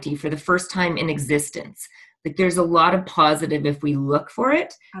shelters are empty for the first time in existence. Like, there's a lot of positive if we look for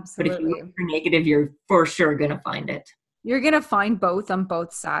it. But if you look Absolutely. for negative, you're for sure going to find it. You're going to find both on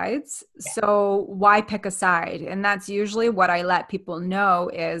both sides. Yeah. So why pick a side? And that's usually what I let people know,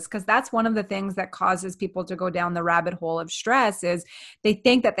 is because that's one of the things that causes people to go down the rabbit hole of stress, is they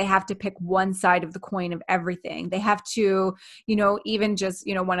think that they have to pick one side of the coin of everything. They have to, even just,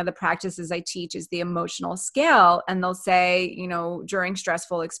 one of the practices I teach is the emotional scale. And they'll say, during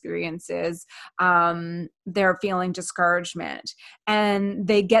stressful experiences, they're feeling discouragement, and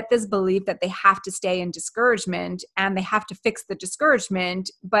they get this belief that they have to stay in discouragement and they have to fix the discouragement.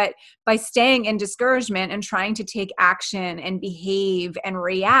 But by staying in discouragement and trying to take action and behave and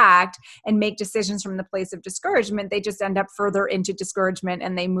react and make decisions from the place of discouragement, they just end up further into discouragement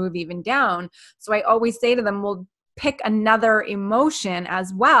and they move even down. So I always say to them, well, pick another emotion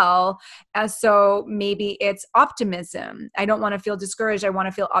as well. So maybe it's optimism. I don't want to feel discouraged. I want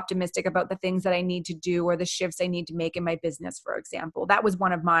to feel optimistic about the things that I need to do or the shifts I need to make in my business, for example. That was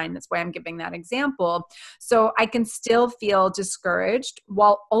one of mine. That's why I'm giving that example. So I can still feel discouraged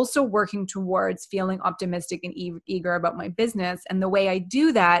while also working towards feeling optimistic and eager about my business. And the way I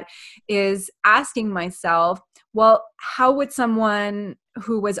do that is asking myself, well, how would someone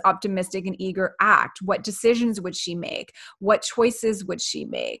who was optimistic and eager act? What decisions would she make? What choices would she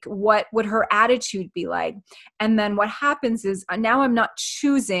make? What would her attitude be like? And then what happens is now I'm not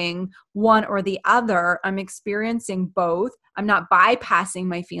choosing one or the other. I'm experiencing both. I'm not bypassing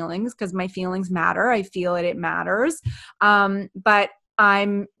my feelings, because my feelings matter. I feel it matters. But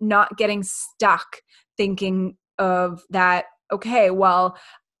I'm not getting stuck thinking of that, okay, well,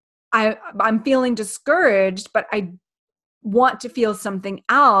 I'm feeling discouraged, but I want to feel something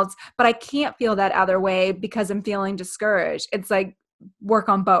else, but I can't feel that other way because I'm feeling discouraged. It's like, work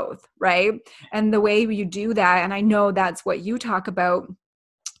on both, right? And the way you do that, and I know that's what you talk about,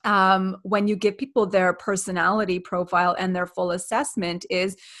 when you give people their personality profile and their full assessment,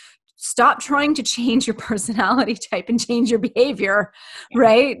 is stop trying to change your personality type and change your behavior,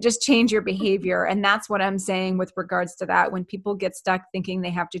 right? Just change your behavior. And that's what I'm saying with regards to that. When people get stuck thinking they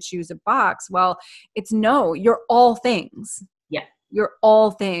have to choose a box, well, it's no, you're all things. Yeah. You're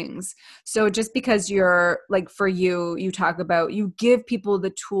all things. So just because you're like, for you, you talk about, you give people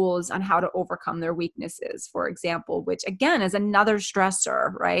the tools on how to overcome their weaknesses, for example, which again is another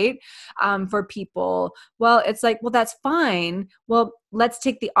stressor, right? For people. Well, it's like, well, that's fine. Well, let's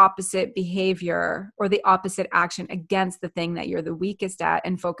take the opposite behavior or the opposite action against the thing that you're the weakest at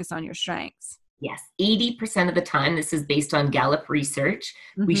and focus on your strengths. Yes, 80% of the time, this is based on Gallup research,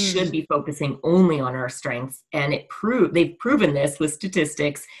 we Mm-hmm. should be focusing only on our strengths. And they've proven this with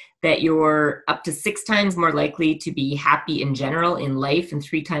statistics, that you're up to 6 times more likely to be happy in general in life and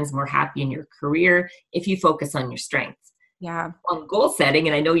 3 times more happy in your career if you focus on your strengths. Yeah. On goal setting,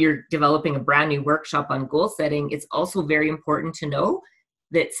 and I know you're developing a brand new workshop on goal setting, it's also very important to know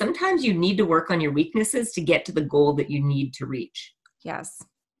that sometimes you need to work on your weaknesses to get to the goal that you need to reach. Yes.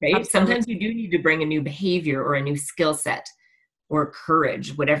 Right? Absolutely. Sometimes you do need to bring a new behavior or a new skill set or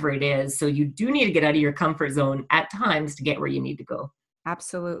courage, whatever it is. So you do need to get out of your comfort zone at times to get where you need to go.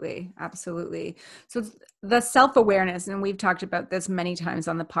 Absolutely. Absolutely. So the self-awareness, and we've talked about this many times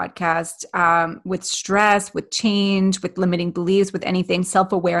on the podcast, with stress, with change, with limiting beliefs, with anything,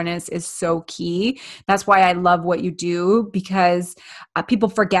 self-awareness is so key. That's why I love what you do, because people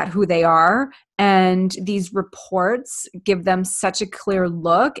forget who they are. And these reports give them such a clear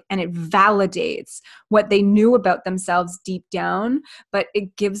look, and it validates what they knew about themselves deep down, but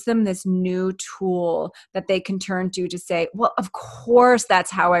it gives them this new tool that they can turn to say, well, of course,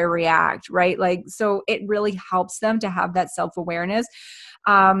 that's how I react, right? Like, so it really helps them to have that self-awareness.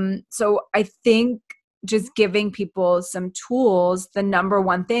 So I think just giving people some tools, the number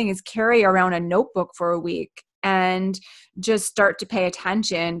one thing is carry around a notebook for a week and just start to pay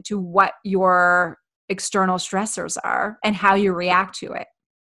attention to what your external stressors are and how you react to it.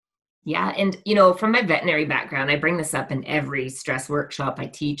 Yeah. And, from my veterinary background, I bring this up in every stress workshop I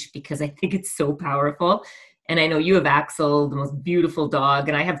teach because I think it's so powerful. And I know you have Axel, the most beautiful dog,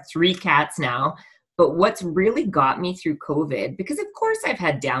 and I have 3 cats now. But what's really got me through COVID, because of course I've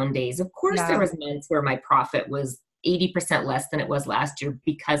had down days. Of course there Yeah. was months where my profit was 80% less than it was last year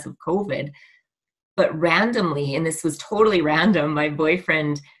because of COVID. But randomly, and this was totally random, my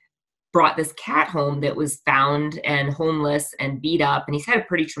boyfriend brought this cat home that was found and homeless and beat up. And he's had a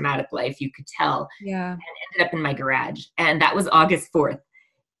pretty traumatic life, you could tell, Yeah. and ended up in my garage. And that was August 4th.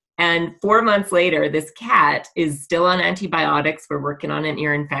 And 4 months later, this cat is still on antibiotics. We're working on an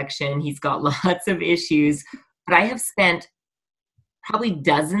ear infection. He's got lots of issues. But I have spent probably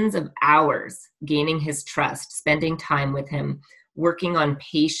dozens of hours gaining his trust, spending time with him, working on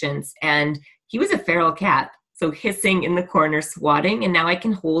patience. And he was a feral cat, so hissing in the corner, swatting, and now I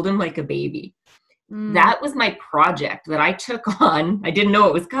can hold him like a baby. Mm. That was my project that I took on. I didn't know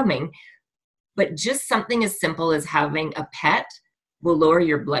it was coming, but just something as simple as having a pet will lower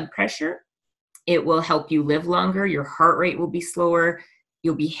your blood pressure. It will help you live longer. Your heart rate will be slower.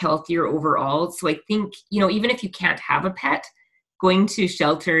 You'll be healthier overall. So I think, even if you can't have a pet, going to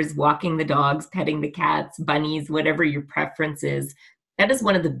shelters, walking the dogs, petting the cats, bunnies, whatever your preference is, that is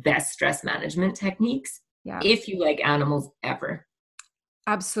one of the best stress management techniques Yeah. if you like animals ever.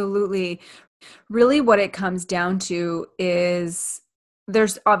 Absolutely. Really what it comes down to is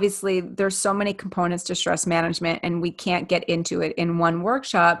there's so many components to stress management and we can't get into it in one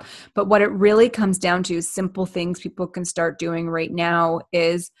workshop, but what it really comes down to is simple things people can start doing right now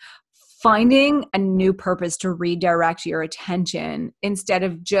is finding a new purpose to redirect your attention instead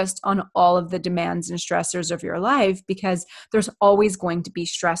of just on all of the demands and stressors of your life, because there's always going to be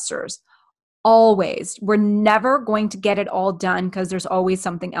stressors. Always. We're never going to get it all done because there's always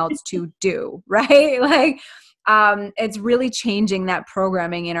something else to do, right? It's really changing that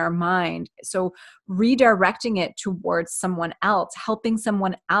programming in our mind. So redirecting it towards someone else, helping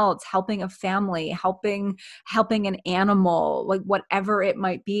a family, helping an animal, like whatever it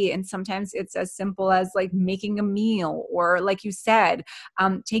might be. And sometimes it's as simple as like making a meal, or like you said,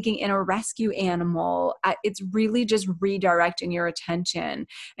 taking in a rescue animal. It's really just redirecting your attention.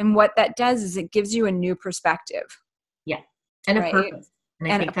 And what that does is it gives you a new perspective, Yeah. And a right? purpose. And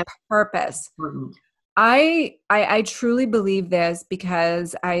I And think a that's purpose. important. I truly believe this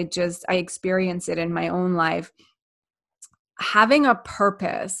because I experience it in my own life. Having a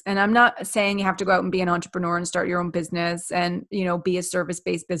purpose, and I'm not saying you have to go out and be an entrepreneur and start your own business and, be a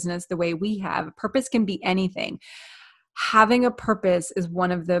service-based business the way we have. A purpose can be anything. Having a purpose is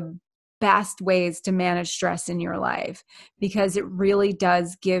one of the best ways to manage stress in your life, because it really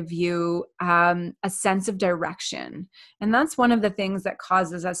does give you a sense of direction. And that's one of the things that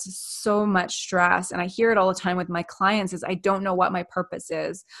causes us so much stress. And I hear it all the time with my clients is, I don't know what my purpose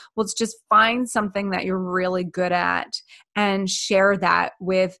is. Well, it's just find something that you're really good at and share that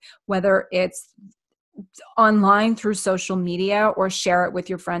with, whether it's online through social media or share it with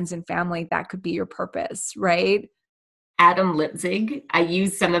your friends and family. That could be your purpose, right? Adam Litzig, I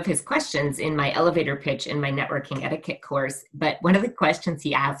use some of his questions in my elevator pitch in my networking etiquette course. But one of the questions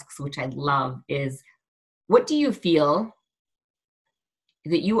he asks, which I love, is what do you feel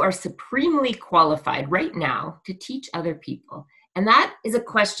that you are supremely qualified right now to teach other people? And that is a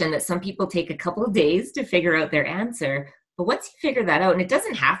question that some people take a couple of days to figure out their answer. But once you figure that out, and it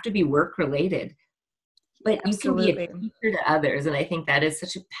doesn't have to be work related, but you can be a Absolutely. teacher to others. And I think that is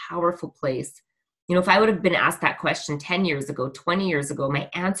such a powerful place. If I would have been asked that question 10 years ago, 20 years ago, my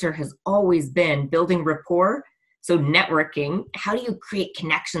answer has always been building rapport. So networking, how do you create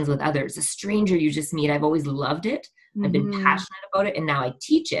connections with others? A stranger you just meet, I've always loved it. I've been Mm-hmm. passionate about it, and now I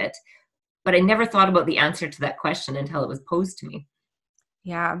teach it. But I never thought about the answer to that question until it was posed to me.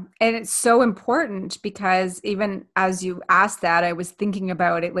 Yeah. And it's so important because even as you asked that, I was thinking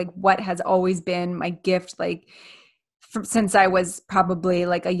about it, like what has always been my gift, like since I was probably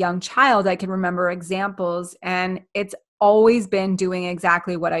like a young child, I can remember examples, and it's always been doing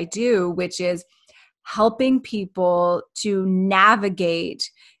exactly what I do, which is helping people to navigate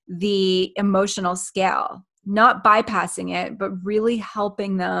the emotional scale, not bypassing it, but really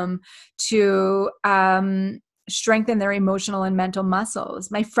helping them to strengthen their emotional and mental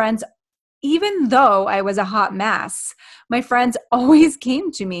muscles. My friends, even though I was a hot mess, my friends always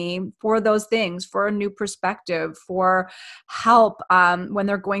came to me for those things, for a new perspective, for help when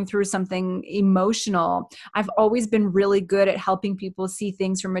they're going through something emotional. I've always been really good at helping people see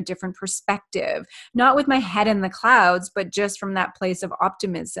things from a different perspective, not with my head in the clouds, but just from that place of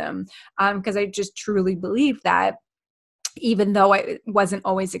optimism, because I just truly believe that. Even though I wasn't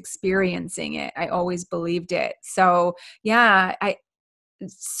always experiencing it, I always believed it. So yeah,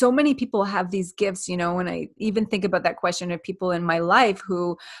 so many people have these gifts, you know, when I even think about that question of people in my life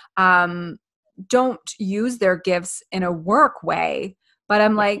who don't use their gifts in a work way, but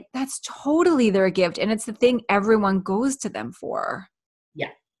I'm Yeah. like, that's totally their gift. And it's the thing everyone goes to them for. Yeah.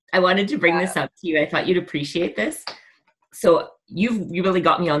 I wanted to bring this up to you. I thought you'd appreciate this. So you really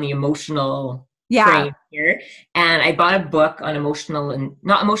got me on the emotional Yeah. train here. And I bought a book on emotional and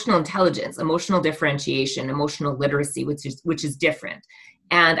not emotional intelligence, emotional differentiation, emotional literacy, which is different.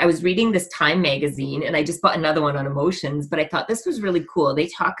 And I was reading this Time magazine, and I just bought another one on emotions, but I thought this was really cool. They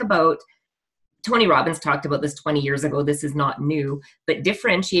talk about Tony Robbins talked about this 20 years ago. This is not new, but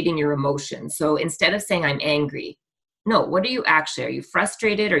differentiating your emotions. So instead of saying I'm angry, no, what are you actually? Are you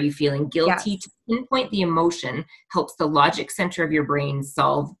frustrated? Are you feeling guilty? Yes. To pinpoint the emotion helps the logic center of your brain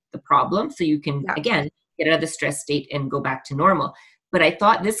solve the problem. So you can, Yeah. again, get out of the stress state and go back to normal. But I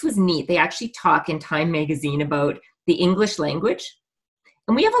thought this was neat. They actually talk in Time magazine about the English language.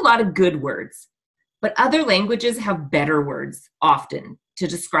 And we have a lot of good words, but other languages have better words often to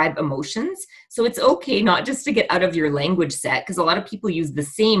describe emotions. So it's okay not just to get out of your language set, because a lot of people use the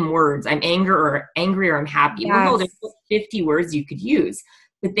same words. I'm angry or I'm happy. Well, no, Yes. there's 50 words you could use.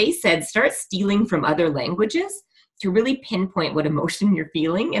 But they said start stealing from other languages to really pinpoint what emotion you're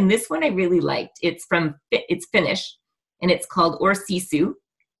feeling. And this one I really liked. It's Finnish, and it's called Orsisu,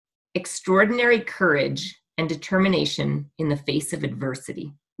 Extraordinary Courage and Determination in the Face of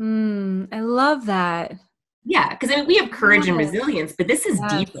Adversity. I love that. Yeah, because I mean, we have courage and Yes. resilience, but this is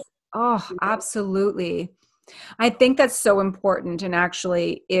Yes. deeper. Oh, absolutely. I think that's so important. And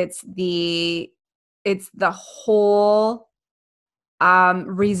actually it's the whole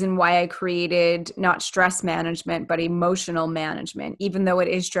reason why I created not stress management, but emotional management. Even though it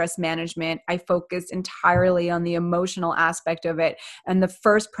is stress management, I focused entirely on the emotional aspect of it. And the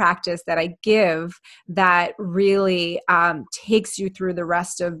first practice that I give that really takes you through the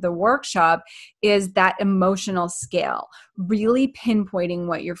rest of the workshop is that emotional scale, really pinpointing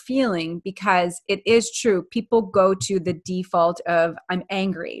what you're feeling, because it is true. People go to the default of I'm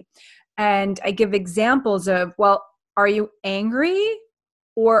angry. And I give examples of, well, are you angry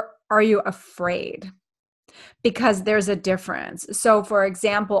or are you afraid? Because there's a difference. So, for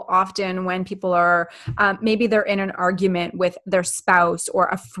example, often when people are maybe they're in an argument with their spouse or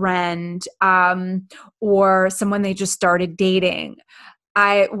a friend or someone they just started dating.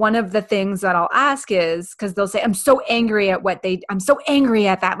 One of the things that I'll ask is because they'll say, I'm so angry at I'm so angry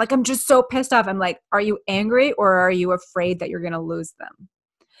at that. Like, I'm just so pissed off. I'm like, are you angry or are you afraid that you're going to lose them?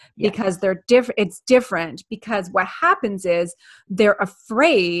 Yeah. Because they're different. It's different because what happens is they're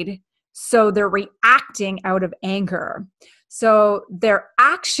afraid, so they're reacting out of anger. So their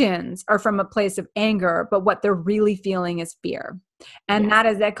actions are from a place of anger, but what they're really feeling is fear. And Yes. that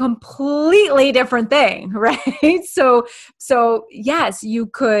is a completely different thing, right? So yes, you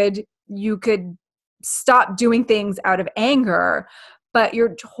could stop doing things out of anger, but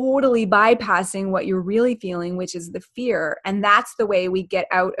you're totally bypassing what you're really feeling, which is the fear. And that's the way we get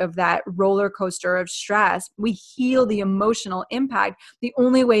out of that roller coaster of stress. We heal the emotional impact. The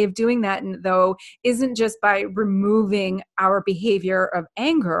only way of doing that, though, isn't just by removing our behavior of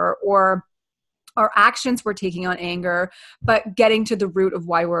anger or our actions we're taking on anger, but getting to the root of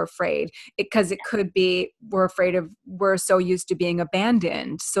why we're afraid. Because it could be we're so used to being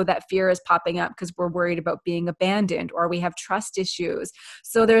abandoned. So that fear is popping up because we're worried about being abandoned, or we have trust issues.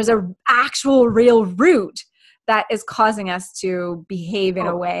 So there's a actual real root that is causing us to behave in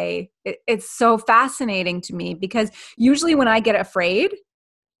a way. It's so fascinating to me because usually when I get afraid,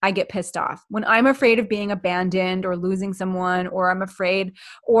 I get pissed off. When I'm afraid of being abandoned or losing someone, or I'm afraid,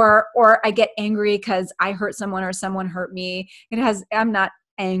 or I get angry because I hurt someone or someone hurt me. I'm not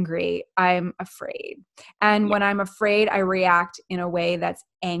angry. I'm afraid. And Yeah. when I'm afraid, I react in a way that's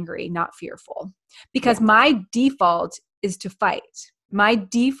angry, not fearful. Because Yeah. my default is to fight. My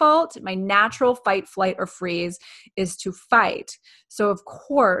default, my natural fight, flight, or freeze is to fight. So of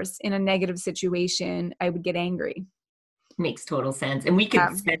course, in a negative situation, I would get angry. Makes total sense. And we could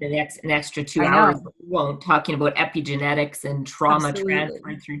Yeah, spend an extra two I hours, know. but we won't, talking about epigenetics and trauma Absolutely.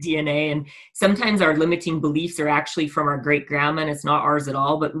 transferred through DNA. And sometimes our limiting beliefs are actually from our great grandma and it's not ours at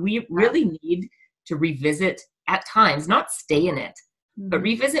all. But we Yeah. really need to revisit at times, not stay in it, but Mhm.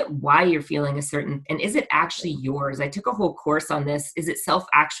 revisit why you're feeling a certain, and is it actually yours? I took a whole course on this. Is it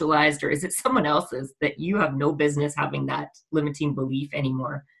self-actualized or is it someone else's, that you have no business having that limiting belief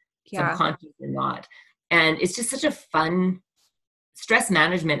anymore, Yeah. subconscious or not? And it's just such a fun, stress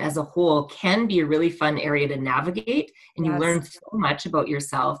management as a whole can be a really fun area to navigate, and you Yes. learn so much about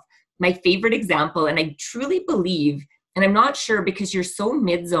yourself. My favorite example, and I truly believe, and I'm not sure because you're so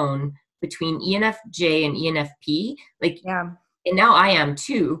mid zone between ENFJ and ENFP, like Yeah. And now I am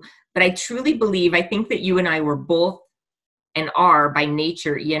too. But I truly believe, I think that you and I were both and are by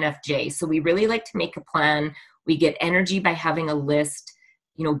nature ENFJ. So we really like to make a plan. We get energy by having a list.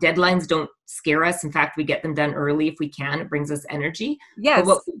 You know, deadlines don't scare us. In fact, we get them done early if we can. It brings us energy. But Yes.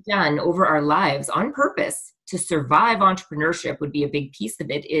 what we've done over our lives on purpose to survive entrepreneurship would be a big piece of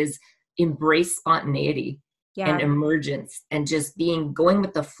it is embrace spontaneity and Yeah. emergence and just being going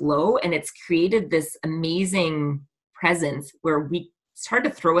with the flow. And it's created this amazing presence where it's hard to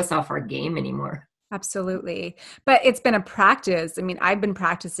throw us off our game anymore. Absolutely. But it's been a practice. I mean, I've been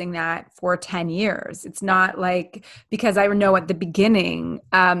practicing that for 10 years. It's Yeah. not like because I know at the beginning,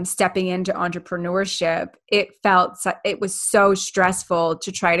 stepping into entrepreneurship, it was so stressful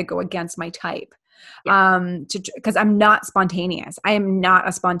to try to go against my type. Yeah. Because I'm not spontaneous. I am not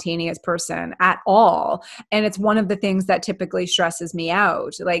a spontaneous person at all. And it's one of the things that typically stresses me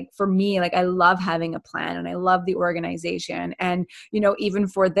out. Like for me, like I love having a plan and I love the organization. And, even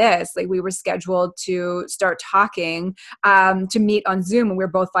for this, like we were scheduled to start talking, to meet on Zoom and we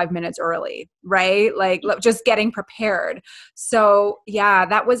were both 5 minutes early, right? Like just getting prepared. So yeah,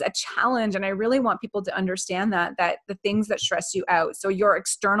 that was a challenge. And I really want people to understand that the things that stress you out. So your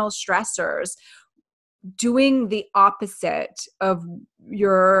external stressors, doing the opposite of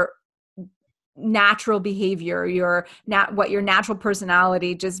your natural behavior, what your natural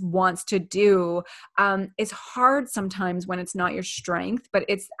personality just wants to do, is hard sometimes when it's not your strength, but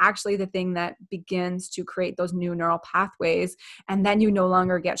it's actually the thing that begins to create those new neural pathways, and then you no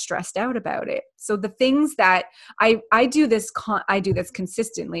longer get stressed out about it. So the things that I do this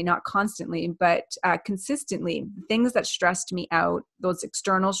consistently, not constantly, but consistently. Things that stressed me out, those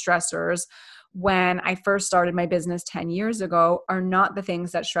external stressors when I first started my business 10 years ago, are not the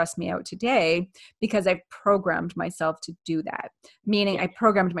things that stress me out today, because I've programmed myself to do that. Meaning Yeah. I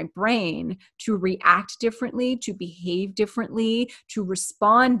programmed my brain to react differently, to behave differently, to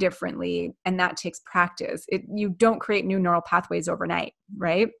respond differently. And that takes practice. You don't create new neural pathways overnight,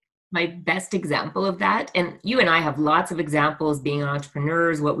 right? My best example of that, and you and I have lots of examples being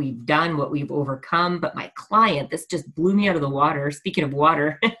entrepreneurs, what we've done, what we've overcome, but my client, this just blew me out of the water. Speaking of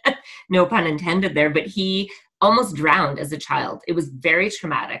water, no pun intended there, but he almost drowned as a child. It was very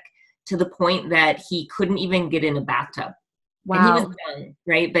traumatic to the point that he couldn't even get in a bathtub. And he was Wow. young,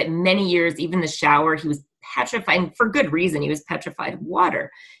 right? But many years, even the shower, he was petrified, and for good reason. He was petrified of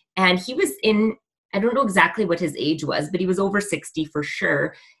water. And he was I don't know exactly what his age was, but he was over 60 for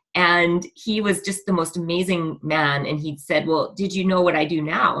sure. And he was just the most amazing man. And he'd said, well, did you know what I do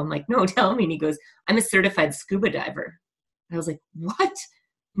now? I'm like, no, tell me. And he goes, I'm a certified scuba diver. I was like, what?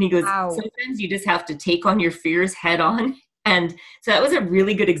 And he goes, Wow. sometimes you just have to take on your fears head on. And so that was a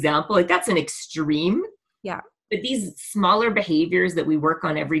really good example. Like that's an extreme, Yeah. but these smaller behaviors that we work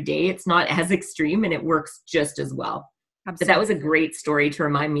on every day, it's not as extreme and it works just as well. But that was a Absolutely. great story to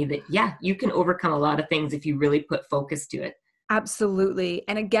remind me that, yeah, you can overcome a lot of things if you really put focus to it. Absolutely.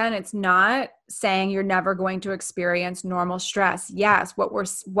 And again, it's not saying you're never going to experience normal stress. Yes, what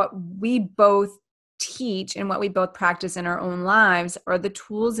we both teach and what we both practice in our own lives are the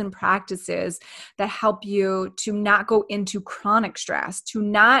tools and practices that help you to not go into chronic stress, to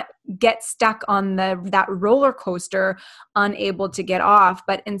not get stuck on that roller coaster unable to get off,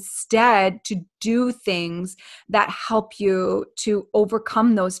 but instead to do things that help you to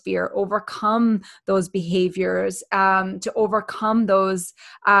overcome those fear, overcome those behaviors, to overcome those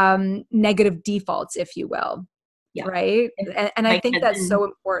negative defaults, if you will. Yeah. Right. And And I my think that's cousin, so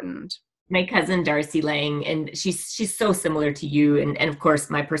important. my cousin Darcy Lang, and she's so similar to you, and of course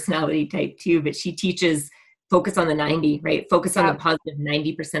my personality type too, but she teaches focus on the 90, right? Focus on the Yeah. positive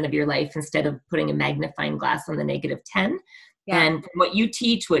 90% of your life instead of putting a magnifying glass on the negative 10. Yeah. And from what you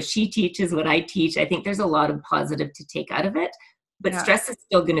teach, what she teaches, what I teach, I think there's a lot of positive to take out of it, but Yeah. stress is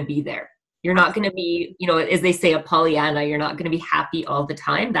still going to be there. You're not going to Absolutely. be, as they say, a Pollyanna, you're not going to be happy all the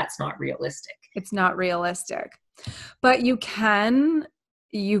time. That's not realistic. It's not realistic. But you can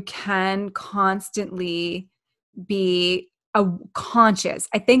constantly be conscious.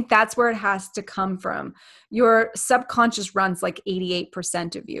 I think that's where it has to come from. Your subconscious runs like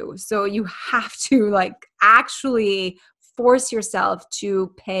 88% of you. So you have to like actually force yourself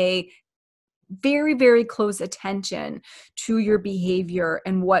to pay very, very close attention to your behavior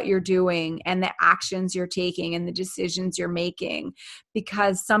and what you're doing and the actions you're taking and the decisions you're making,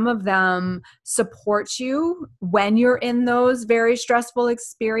 because some of them support you when you're in those very stressful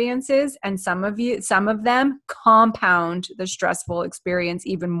experiences, and some of them compound the stressful experience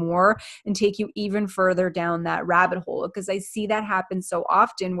even more and take you even further down that rabbit hole. Because I see that happen so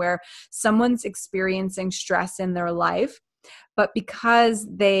often where someone's experiencing stress in their life, But because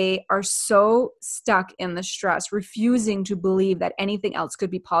they are so stuck in the stress, refusing to believe that anything else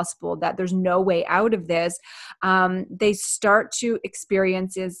could be possible, that there's no way out of this, they start to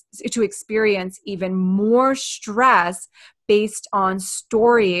experience even more stress based on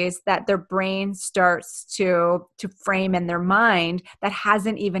stories that their brain starts to frame in their mind that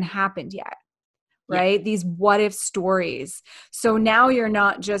hasn't even happened yet. Right? Yeah. These what if stories. So now you're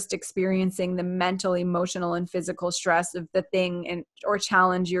not just experiencing the mental, emotional, and physical stress of the thing or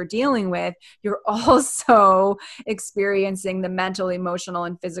challenge you're dealing with. You're also experiencing the mental, emotional,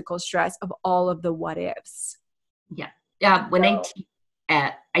 and physical stress of all of the what ifs. Yeah. When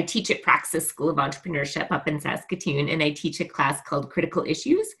I teach at Praxis School of Entrepreneurship up in Saskatoon, and I teach a class called Critical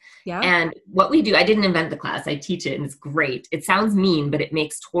Issues. Yeah. And what we do, I didn't invent the class, I teach it, and it's great. It sounds mean, but it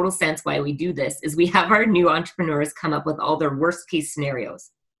makes total sense why we do this, is we have our new entrepreneurs come up with all their worst case scenarios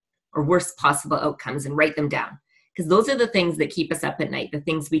or worst possible outcomes and write them down. Because those are the things that keep us up at night, the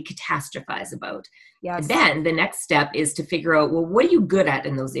things we catastrophize about. Yes. And then the next step is to figure out, well, what are you good at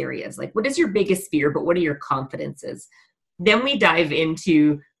in those areas? Like, what is your biggest fear, but what are your confidences? Then we dive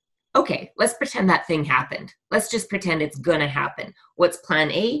into, okay, let's pretend that thing happened. Let's just pretend it's going to happen. What's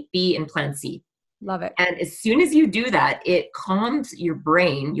plan A, B, and plan C? Love it. And as soon as you do that, it calms your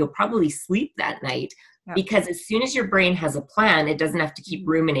brain. You'll probably sleep that night because as soon as your brain has a plan, it doesn't have to keep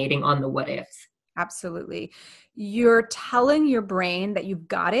ruminating on the what ifs. Absolutely. You're telling your brain that you've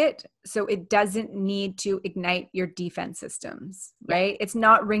got it, so it doesn't need to ignite your defense systems, right? It's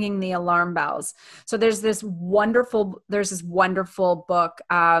not ringing the alarm bells. So there's this wonderful book.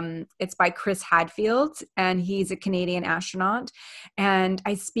 It's by Chris Hadfield, and he's a Canadian astronaut. And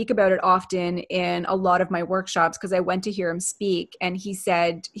I speak about it often in a lot of my workshops because I went to hear him speak, and he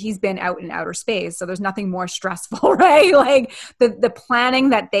said he's been out in outer space, so there's nothing more stressful, right? Like the planning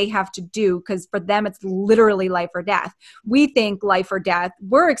that they have to do, because for them it's literally life or death. We think life or death.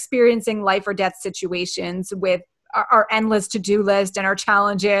 We're experiencing life or death situations with our endless to-do list and our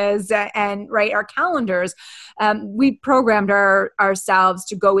challenges and right, our calendars. We programmed ourselves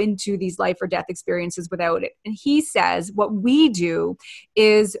to go into these life or death experiences without it. And he says what we do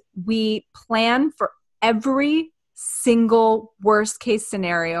is we plan for every single worst case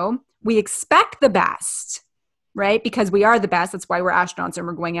scenario. We expect the best, right? Because we are the best. That's why we're astronauts and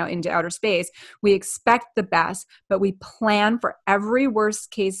we're going out into outer space. We expect the best, but we plan for every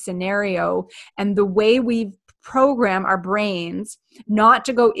worst case scenario. And the way we program our brains not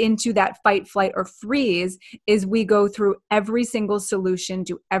to go into that fight, flight, or freeze is we go through every single solution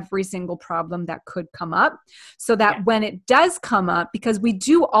to every single problem that could come up, so that when it does come up, because we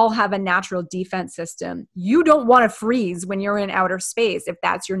do all have a natural defense system, you don't want to freeze when you're in outer space if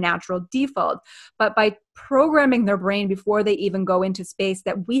that's your natural default. But by programming their brain before they even go into space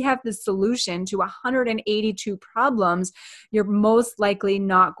that we have the solution to 182 problems, you're most likely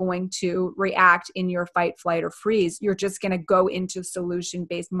not going to react in your fight, flight, or freeze. You're just going to go into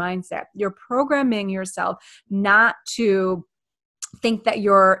solution-based mindset. You're programming yourself not to think that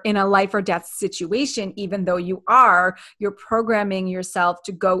you're in a life or death situation, even though you're programming yourself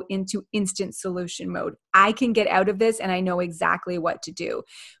to go into instant solution mode. I can get out of this and I know exactly what to do.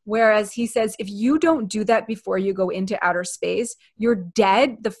 Whereas he says, if you don't do that before you go into outer space, you're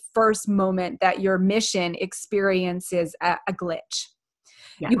dead the first moment that your mission experiences a glitch.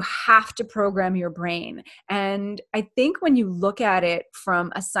 Yeah. You have to program your brain. And I think when you look at it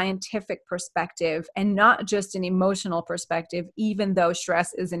from a scientific perspective and not just an emotional perspective, even though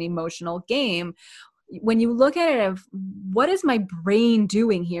stress is an emotional game, when you look at it of what is my brain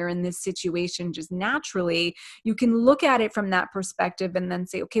doing here in this situation, just naturally, you can look at it from that perspective and then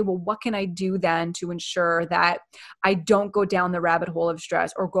say, okay, well, what can I do then to ensure that I don't go down the rabbit hole of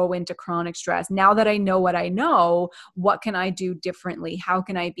stress or go into chronic stress? Now that I know what I know, what can I do differently? How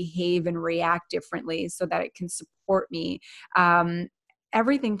can I behave and react differently so that it can support me?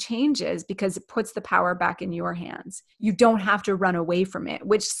 Everything changes because it puts the power back in your hands. You don't have to run away from it,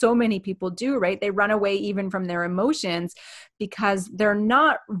 which so many people do, right? They run away even from their emotions because they're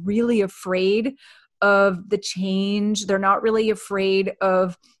not really afraid of the change. They're not really afraid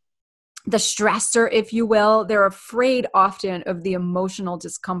of the stressor, if you will. They're afraid often of the emotional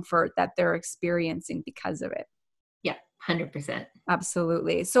discomfort that they're experiencing because of it. Yeah, 100%.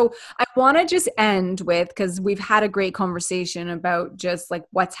 Absolutely. So I want to just end with, because we've had a great conversation about just like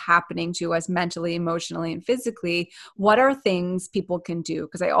what's happening to us mentally, emotionally, and physically. What are things people can do?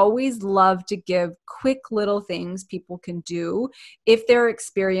 Because I always love to give quick little things people can do if they're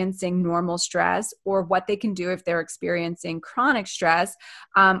experiencing normal stress, or what they can do if they're experiencing chronic stress.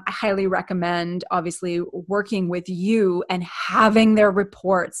 I highly recommend, obviously, working with you and having their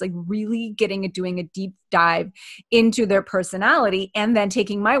reports, like really doing a deep dive into their personality, and then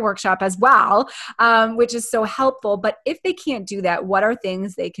taking my workshop as well, which is so helpful. But if they can't do that, what are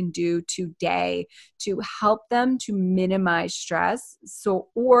things they can do today to help them to minimize stress,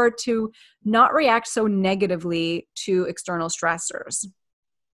 or to not react so negatively to external stressors?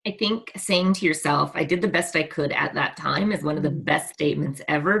 I think saying to yourself, I did the best I could at that time, is one of the best statements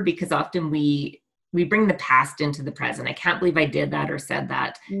ever, because often we bring the past into the present. I can't believe I did that or said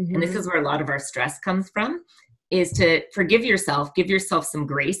that. Mm-hmm. And this is where a lot of our stress comes from, is to forgive yourself, give yourself some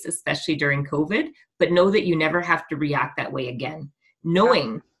grace, especially during COVID, but know that you never have to react that way again.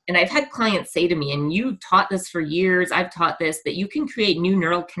 Knowing, and I've had clients say to me, and you've taught this for years, I've taught this, that you can create new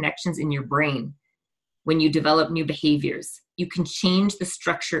neural connections in your brain when you develop new behaviors. You can change the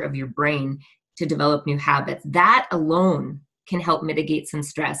structure of your brain to develop new habits. That alone can help mitigate some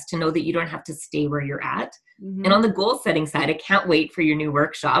stress, to know that you don't have to stay where you're at. Mm-hmm. And on the goal setting side, I can't wait for your new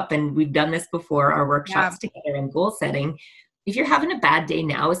workshop. And we've done this before, our workshops together on goal setting. If you're having a bad day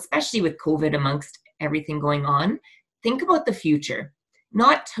now, especially with COVID amongst everything going on, think about the future.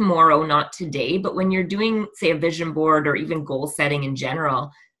 Not tomorrow, not today, but when you're doing, say, a vision board or even goal setting in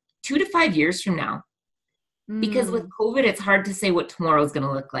general, 2 to 5 years from now. Because with COVID, it's hard to say what tomorrow is going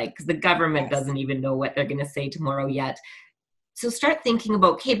to look like, because the government doesn't even know what they're going to say tomorrow yet. So start thinking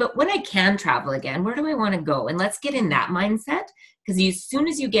about, okay, but when I can travel again, where do I want to go? And let's get in that mindset, because as soon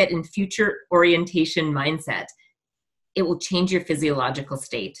as you get in future orientation mindset, it will change your physiological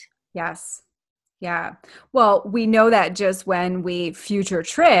state. Yes. Yeah. Well, we know that just when we future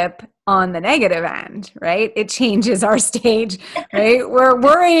trip on the negative end, right? It changes our state, right? We're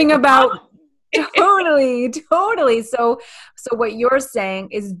worrying about Totally. So what you're saying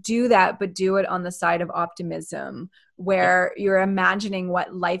is do that, but do it on the side of optimism, where you're imagining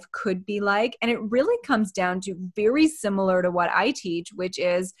what life could be like. And it really comes down to very similar to what I teach, which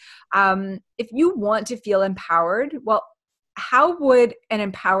is if you want to feel empowered, well, how would an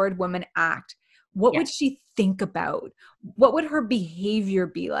empowered woman act? What would she think about? What would her behavior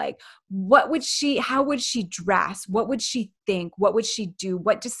be like? How would she dress? What would she think? What would she do?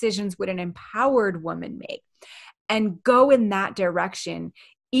 What decisions would an empowered woman make? And go in that direction,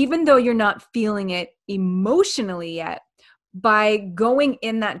 even though you're not feeling it emotionally yet. By going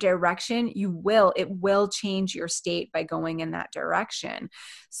in that direction, it will change your state by going in that direction.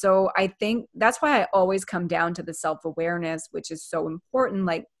 So I think that's why I always come down to the self-awareness, which is so important.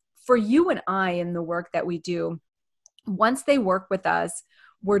 Like, for you and I, in the work that we do, once they work with us,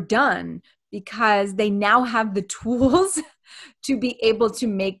 we're done, because they now have the tools to be able to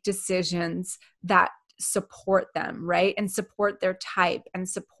make decisions that support them, right? And support their type, and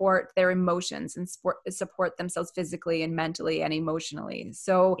support their emotions, and support themselves physically and mentally and emotionally.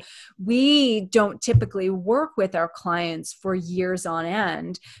 So we don't typically work with our clients for years on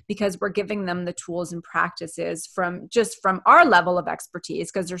end, because we're giving them the tools and practices from our level of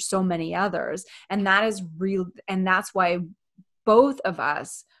expertise, because there's so many others. And that is real. And that's why both of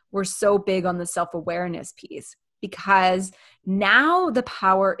us were so big on the self-awareness piece, because now the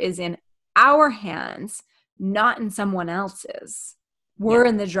power is in our hands, not in someone else's. We're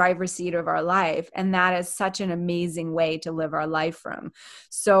in the driver's seat of our life. And that is such an amazing way to live our life from.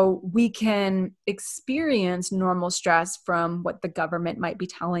 So we can experience normal stress from what the government might be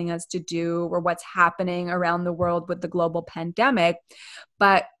telling us to do, or what's happening around the world with the global pandemic.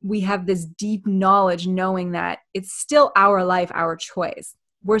 But we have this deep knowledge, knowing that it's still our life, our choice.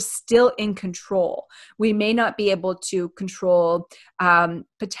 We're still in control. We may not be able to control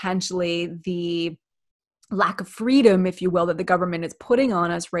potentially the lack of freedom, if you will, that the government is putting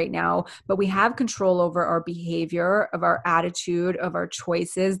on us right now, but we have control over our behavior, of our attitude, of our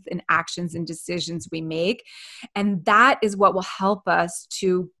choices and actions and decisions we make. And that is what will help us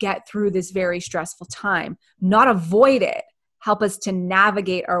to get through this very stressful time, not avoid it. Help us to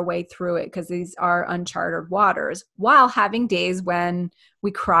navigate our way through it, because these are uncharted waters, while having days when we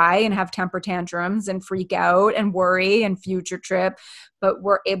cry and have temper tantrums and freak out and worry and future trip, but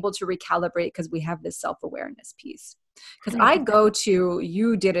we're able to recalibrate because we have this self-awareness piece. Because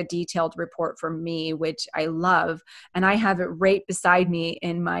you did a detailed report for me, which I love, and I have it right beside me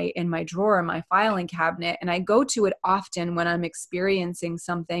in my drawer, in my filing cabinet, and I go to it often when I'm experiencing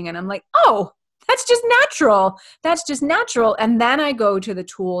something and I'm like, oh, that's just natural. And then I go to the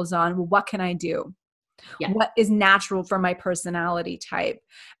tools on, well, what can I do? Yeah. What is natural for my personality type?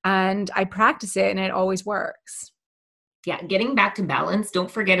 And I practice it, and it always works. Yeah. Getting back to balance, don't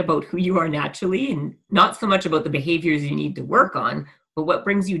forget about who you are naturally, and not so much about the behaviors you need to work on, but what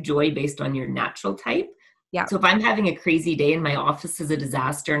brings you joy based on your natural type. Yeah. So if I'm having a crazy day and my office is a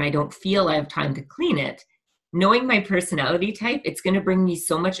disaster and I don't feel I have time to clean it, knowing my personality type, it's going to bring me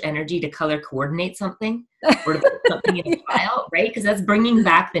so much energy to color coordinate something or to put something in a Yeah. file, right? Because that's bringing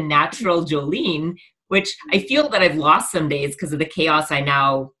back the natural Jolene, which I feel that I've lost some days because of the chaos I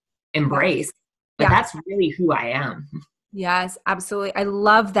now Yeah. embrace. But Yeah. that's really who I am. Yes, absolutely. I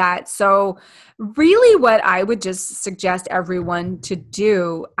love that. So, really, what I would just suggest everyone to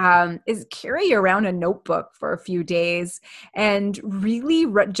do is carry around a notebook for a few days and really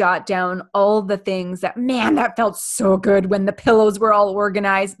jot down all the things that, man, that felt so good when the pillows were all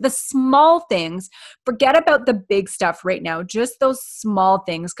organized. The small things, forget about the big stuff right now, just those small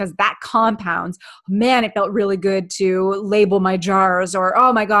things, because that compounds. Man, it felt really good to label my jars, or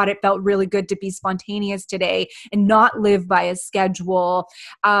oh my God, it felt really good to be spontaneous today and not live by a schedule,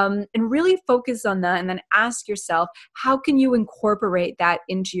 and really focus on that, and then ask yourself, how can you incorporate that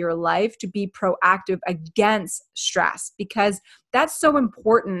into your life to be proactive against stress? Because that's so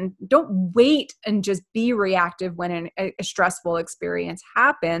important. Don't wait and just be reactive when a stressful experience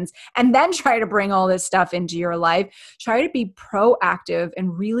happens and then try to bring all this stuff into your life. Try to be proactive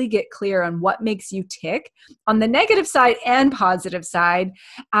and really get clear on what makes you tick on the negative side and positive side,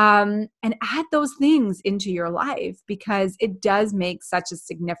 and add those things into your life, because it does make such a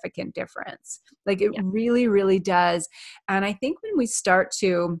significant difference. Like it Yeah. really, really does. And I think when we start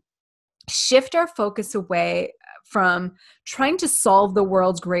to shift our focus away from trying to solve the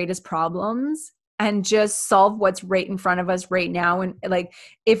world's greatest problems and just solve what's right in front of us right now. And like,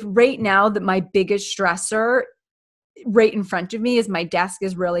 if right now that my biggest stressor right in front of me is my desk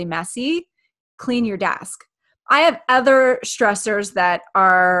is really messy, clean your desk. I have other stressors that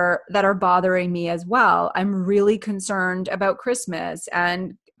are bothering me as well. I'm really concerned about Christmas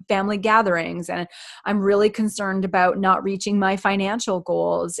and family gatherings, and I'm really concerned about not reaching my financial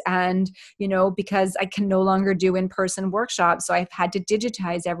goals, and because I can no longer do in-person workshops, so I've had to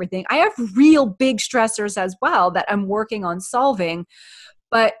digitize everything. I have real big stressors as well that I'm working on solving.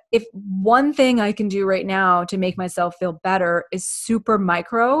 But if one thing I can do right now to make myself feel better is super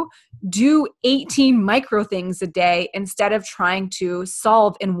micro, do 18 micro things a day instead of trying to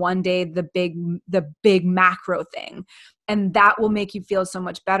solve in one day the big macro thing. And that will make you feel so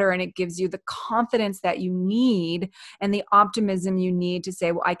much better. And it gives you the confidence that you need and the optimism you need to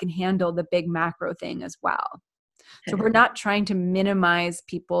say, well, I can handle the big macro thing as well. So we're not trying to minimize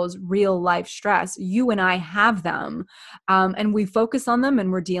people's real life stress. You and I have them, and we focus on them,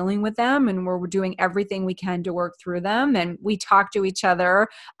 and we're dealing with them, and we're doing everything we can to work through them. And we talk to each other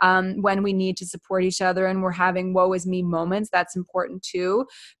when we need to support each other, and we're having woe is me moments. That's important too.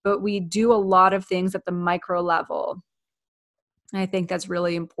 But we do a lot of things at the micro level. I think that's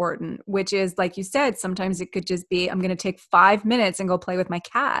really important, which is, like you said, sometimes it could just be, I'm going to take 5 minutes and go play with my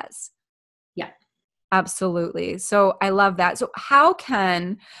cats. Yeah. Absolutely. So I love that. So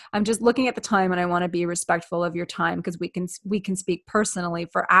I'm just looking at the time, and I want to be respectful of your time, because we can speak personally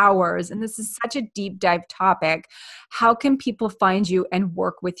for hours, and this is such a deep dive topic. How can people find you and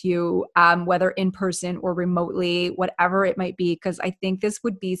work with you, whether in person or remotely, whatever it might be? Because I think this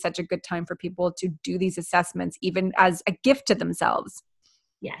would be such a good time for people to do these assessments, even as a gift to themselves.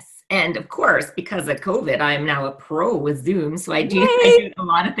 Yes. And of course, because of COVID, I am now a pro with Zoom. So I do I Yay! do a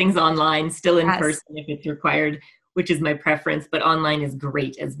lot of things online, still in Yes. person if it's required, which is my preference, but online is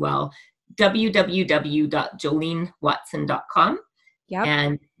great as well. www.jolenewatson.com Yep.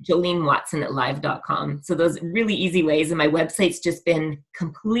 and jolenewatson@live.com. So those really easy ways. And my website's just been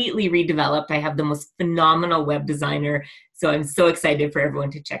completely redeveloped. I have the most phenomenal web designer. So I'm so excited for everyone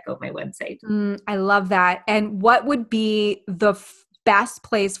to check out my website. I love that. And what would be the best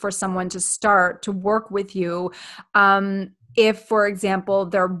place for someone to start to work with you, if, for example,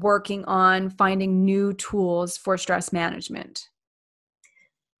 they're working on finding new tools for stress management?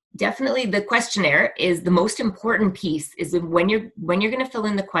 Definitely the questionnaire is the most important piece. Is when you're going to fill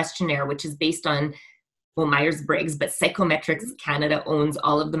in the questionnaire, which is based on, well, Myers-Briggs, but Psychometrics Canada owns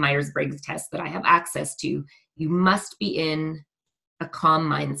all of the Myers-Briggs tests that I have access to. You must be in a calm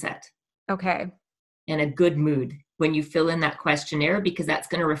mindset Okay. and a good mood when you fill in that questionnaire, because that's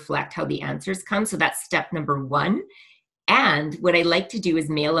going to reflect how the answers come. So that's step number one. And what I like to do is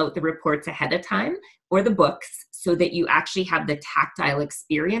mail out the reports ahead of time, or the books, so that you actually have the tactile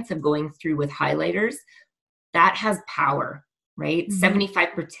experience of going through with highlighters. That has power, right? Mhm.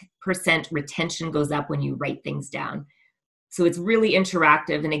 75% retention goes up when you write things down. So it's really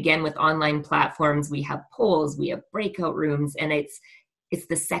interactive. And again, with online platforms, we have polls, we have breakout rooms, and it's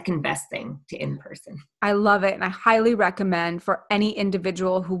the second best thing to in person. I love it. And I highly recommend for any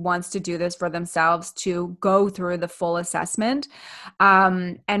individual who wants to do this for themselves to go through the full assessment,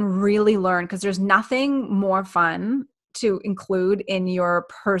 and really learn, because there's nothing more fun to include in your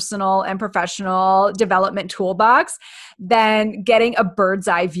personal and professional development toolbox than getting a bird's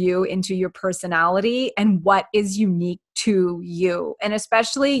eye view into your personality and what is unique to you. And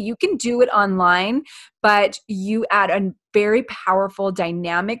especially you can do it online, but you add a very powerful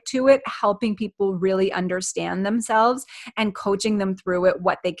dynamic to it, helping people really understand themselves and coaching them through it,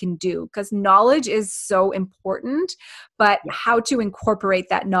 what they can do. Because knowledge is so important, but how to incorporate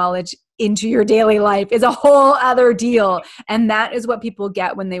that knowledge into your daily life is a whole other deal. And that is what people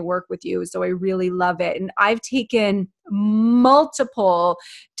get when they work with you. So I really love it. And I've taken multiple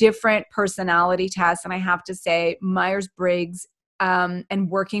different personality tests. And I have to say, Myers-Briggs and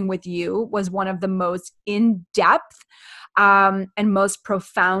working with you was one of the most in-depth and most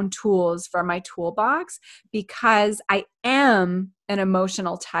profound tools for my toolbox, because I am an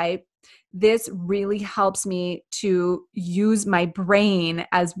emotional type. This really helps me to use my brain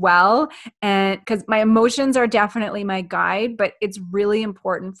as well. And because my emotions are definitely my guide, but it's really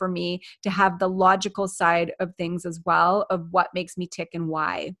important for me to have the logical side of things as well, of what makes me tick and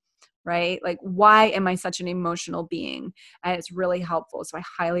why. Right? Like, why am I such an emotional being? And it's really helpful. So I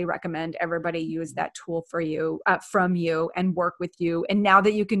highly recommend everybody use that tool for you, from you, and work with you. And now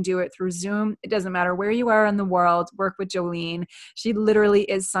that you can do it through Zoom, it doesn't matter where you are in the world, work with Jolene. She literally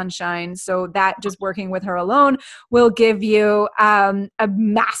is sunshine. So that just working with her alone will give you a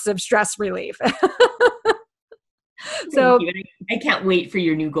massive stress relief. So I can't wait for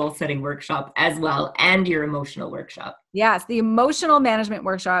your new goal setting workshop as well, and your emotional workshop. Yes, the emotional management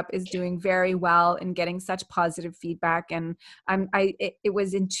workshop is doing very well and getting such positive feedback. And it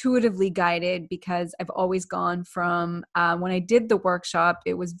was intuitively guided, because I've always gone from when I did the workshop,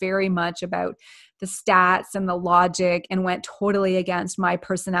 it was very much about the stats and the logic, and went totally against my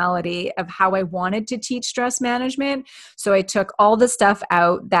personality of how I wanted to teach stress management. So I took all the stuff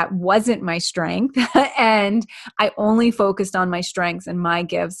out that wasn't my strength and I only focused on my strengths and my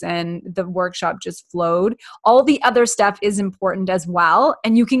gifts, and the workshop just flowed. All the other stuff is important as well.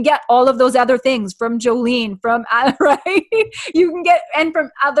 And you can get all of those other things from Jolene, from, right? You can get, and from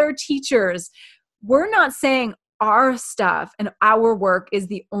other teachers. We're not saying our stuff and our work is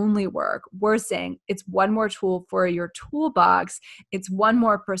the only work. We're saying it's one more tool for your toolbox. It's one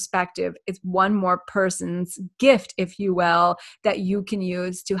more perspective. It's one more person's gift, if you will, that you can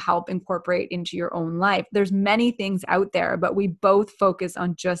use to help incorporate into your own life. There's many things out there, but we both focus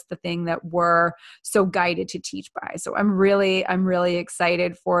on just the thing that we're so guided to teach by. So I'm really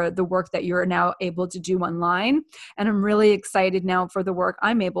excited for the work that you're now able to do online. And I'm really excited now for the work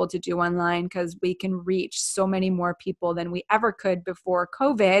I'm able to do online, because we can reach so many more people than we ever could before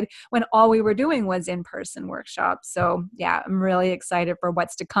COVID, when all we were doing was in-person workshops. So yeah, I'm really excited for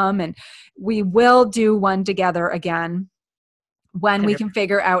what's to come. And we will do one together again when we can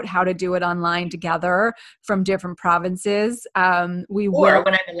figure out how to do it online together from different provinces. We will. Or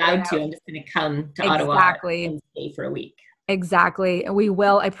when I'm allowed to, I'm just going to come to Ottawa and stay for a week. Exactly. We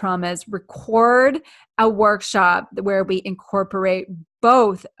will, I promise, record a workshop where we incorporate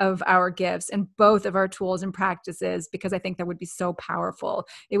both of our gifts and both of our tools and practices, because I think that would be so powerful.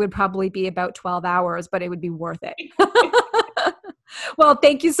 It would probably be about 12 hours, but it would be worth it. Well,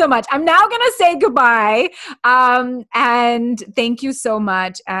 thank you so much. I'm now going to say goodbye. And thank you so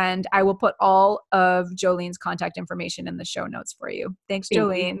much. And I will put all of Jolene's contact information in the show notes for you. Thanks,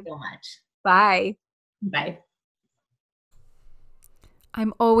 Jolene. Thank you so much. Bye. Bye.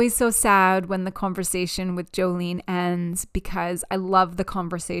 I'm always so sad when the conversation with Jolene ends, because I love the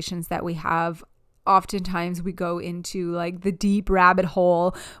conversations that we have. Oftentimes we go into like the deep rabbit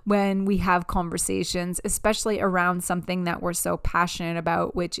hole when we have conversations, especially around something that we're so passionate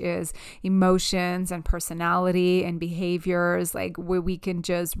about, which is emotions and personality and behaviors, like where we can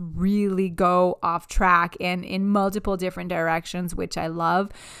just really go off track and in multiple different directions, which I love.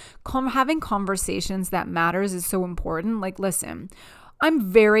 Having conversations that matters is so important. Like, listen, I'm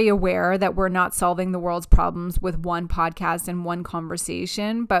very aware that we're not solving the world's problems with one podcast and one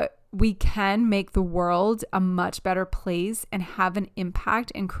conversation, but we can make the world a much better place and have an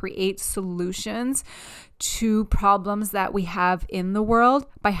impact and create solutions to problems that we have in the world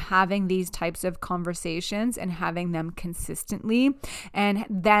by having these types of conversations and having them consistently. And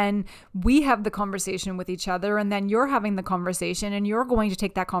then we have the conversation with each other, and then you're having the conversation and you're going to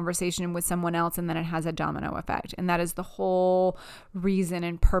take that conversation with someone else, and then it has a domino effect. And that is the whole reason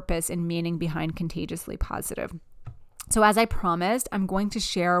and purpose and meaning behind Contagiously Positive. So as I promised, I'm going to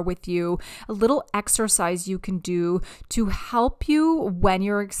share with you a little exercise you can do to help you when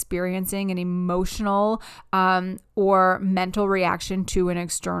you're experiencing an emotional or mental reaction to an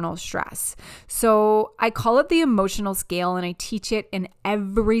external stress. So I call it the emotional scale, and I teach it in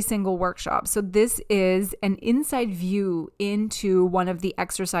every single workshop. So this is an inside view into one of the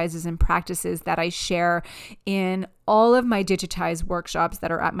exercises and practices that I share in all of my digitized workshops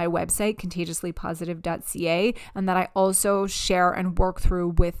that are at my website, contagiouslypositive.ca, and that I also share and work through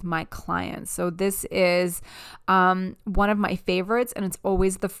with my clients. So this is one of my favorites, and it's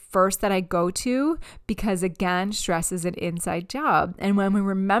always the first that I go to because, again, stress is an inside job. And when we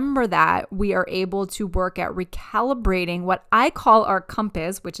remember that, we are able to work at recalibrating what I call our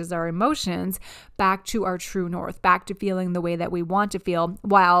compass, which is our emotions, back to our true north, back to feeling the way that we want to feel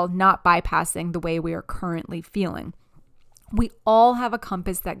while not bypassing the way we are currently feeling. We all have a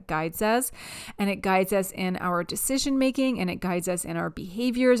compass that guides us, and it guides us in our decision making, and it guides us in our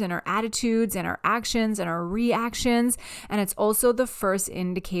behaviors and our attitudes and our actions and our reactions. And it's also the first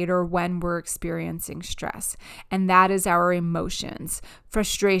indicator when we're experiencing stress. And that is our emotions: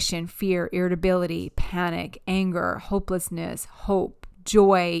 frustration, fear, irritability, panic, anger, hopelessness, hope,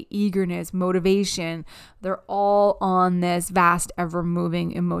 joy, eagerness, motivation. They're all on this vast,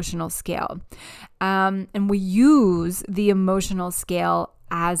 ever-moving emotional scale. And we use the emotional scale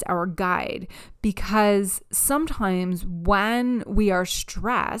as our guide because sometimes when we are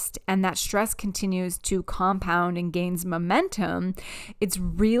stressed and that stress continues to compound and gains momentum, it's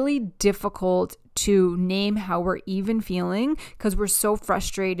really difficult to name how we're even feeling because we're so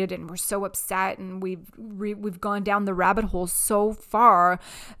frustrated and we're so upset, and we've gone down the rabbit hole so far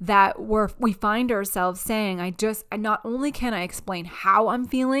that we find ourselves saying, I not only can I explain how I'm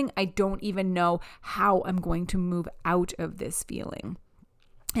feeling, I don't even know how I'm going to move out of this feeling.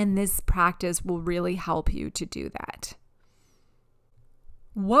 And this practice will really help you to do that.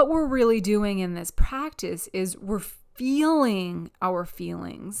 What we're really doing in this practice is we're feeling our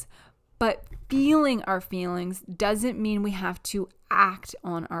feelings, but feeling our feelings doesn't mean we have to act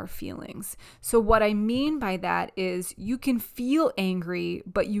on our feelings. So what I mean by that is you can feel angry,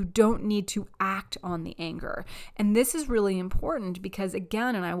 but you don't need to act on the anger. And this is really important because,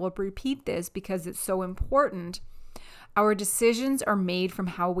 again, and I will repeat this because it's so important, our decisions are made from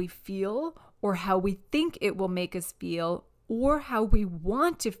how we feel or how we think it will make us feel or how we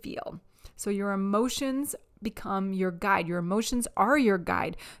want to feel. So your emotions become your guide. Your emotions are your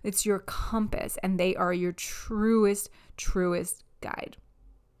guide. It's your compass, and they are your truest guide.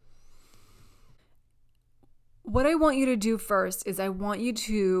 What I want you to do first is I want you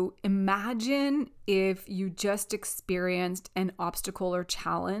to imagine if you just experienced an obstacle or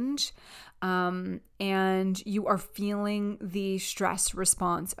challenge, and you are feeling the stress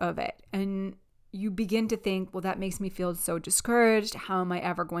response of it. And you begin to think, well, that makes me feel so discouraged. How am I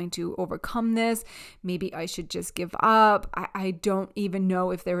ever going to overcome this? Maybe I should just give up. I don't even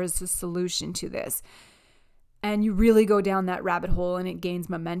know if there is a solution to this. And you really go down that rabbit hole and it gains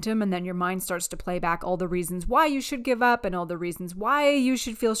momentum. And then your mind starts to play back all the reasons why you should give up and all the reasons why you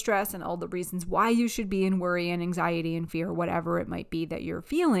should feel stress and all the reasons why you should be in worry and anxiety and fear, whatever it might be that you're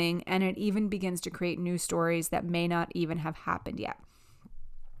feeling. And it even begins to create new stories that may not even have happened yet.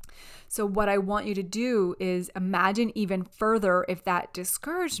 So what I want you to do is imagine even further if that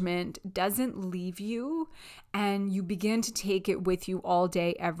discouragement doesn't leave you and you begin to take it with you all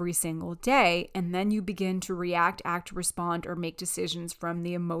day, every single day, and then you begin to react, act, respond, or make decisions from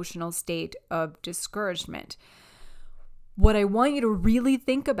the emotional state of discouragement. What I want you to really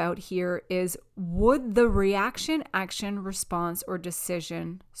think about here is, would the reaction, action, response, or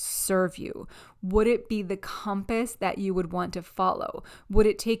decision serve you? Would it be the compass that you would want to follow? Would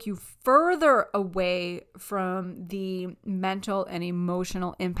it take you further away from the mental and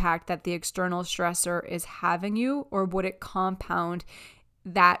emotional impact that the external stressor is having you, or would it compound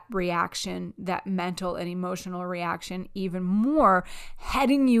that reaction, that mental and emotional reaction even more,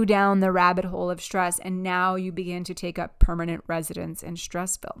 heading you down the rabbit hole of stress, and now you begin to take up permanent residence in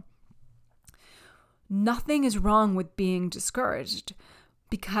Stressville? Nothing is wrong with being discouraged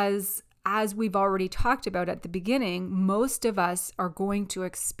because, as we've already talked about at the beginning, most of us are going to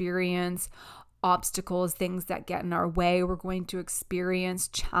experience obstacles, things that get in our way. We're going to experience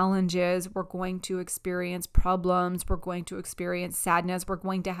challenges. We're going to experience problems. We're going to experience sadness. We're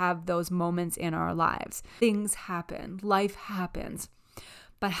going to have those moments in our lives. Things happen. Life happens.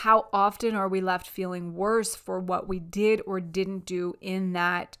 But how often are we left feeling worse for what we did or didn't do in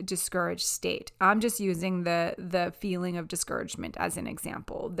that discouraged state? I'm just using the feeling of discouragement as an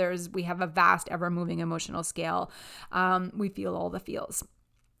example. We have a vast, ever-moving emotional scale. We feel all the feels.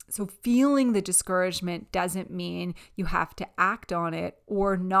 So feeling the discouragement doesn't mean you have to act on it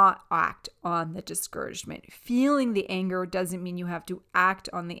or not act on the discouragement. Feeling the anger doesn't mean you have to act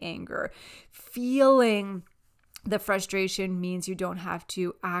on the anger. Feeling The frustration means you don't have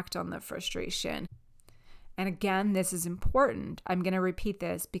to act on the frustration. And again, this is important. I'm going to repeat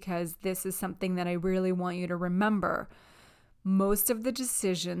this because this is something that I really want you to remember. Most of the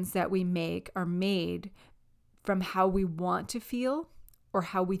decisions that we make are made from how we want to feel or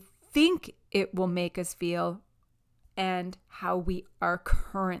how we think it will make us feel and how we are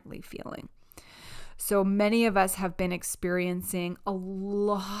currently feeling. So many of us have been experiencing a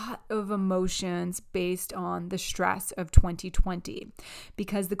lot of emotions based on the stress of 2020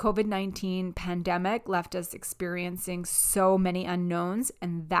 because the COVID-19 pandemic left us experiencing so many unknowns,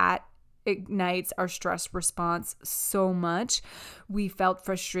 and that ignites our stress response so much. We felt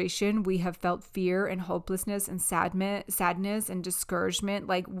frustration. We have felt fear and hopelessness and sadness and discouragement.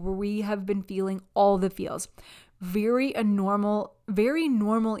 Like we have been feeling all the feels. Very normal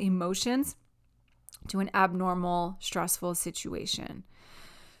emotions to an abnormal, stressful situation.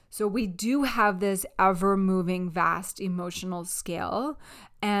 So we do have this ever-moving, vast emotional scale.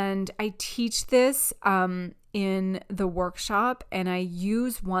 And I teach this in the workshop, and I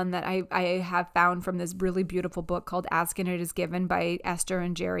use one that I have found from this really beautiful book called Ask and It Is Given by Esther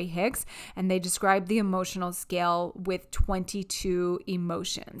and Jerry Hicks. And they describe the emotional scale with 22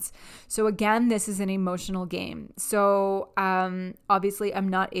 emotions. So again, this is an emotional game. So obviously I'm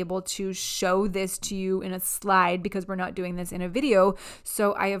not able to show this to you in a slide because we're not doing this in a video.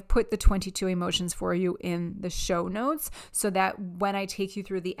 So I have put the 22 emotions for you in the show notes so that when I take you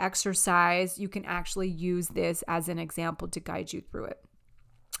through the exercise, you can actually use this as an example to guide you through it.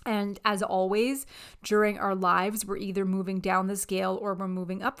 And as always, during our lives, we're either moving down the scale or we're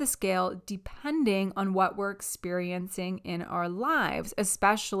moving up the scale, depending on what we're experiencing in our lives,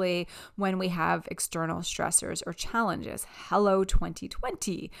 especially when we have external stressors or challenges. Hello,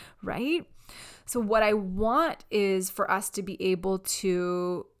 2020, right? So what I want is for us to be able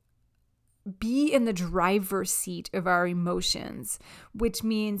to be in the driver's seat of our emotions, which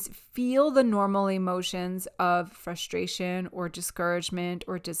means feel the normal emotions of frustration or discouragement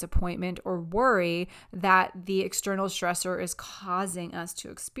or disappointment or worry that the external stressor is causing us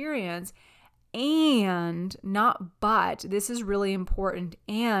to experience. And this is really important,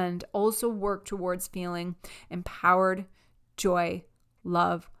 and also work towards feeling empowered, joy,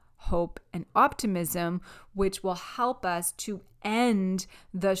 love, hope, and optimism, which will help us to end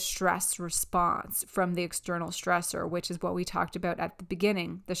the stress response from the external stressor, which is what we talked about at the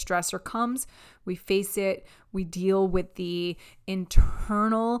beginning. The stressor comes, we face it, we deal with the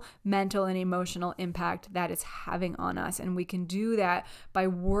internal mental and emotional impact that it's having on us. And we can do that by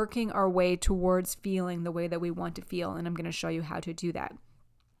working our way towards feeling the way that we want to feel. And I'm going to show you how to do that.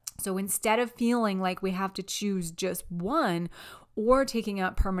 So instead of feeling like we have to choose just one, or taking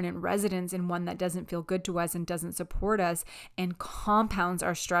up permanent residence in one that doesn't feel good to us and doesn't support us and compounds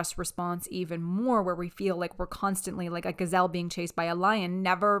our stress response even more, where we feel like we're constantly like a gazelle being chased by a lion,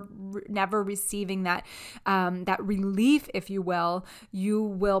 never receiving that relief, if you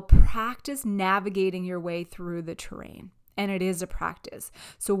will practice navigating your way through the terrain. And it is a practice.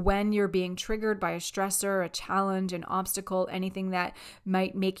 So when you're being triggered by a stressor, a challenge, an obstacle, anything that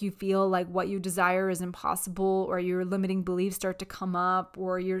might make you feel like what you desire is impossible, or your limiting beliefs start to come up,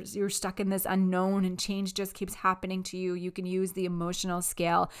 or you're stuck in this unknown and change just keeps happening to you, you can use the emotional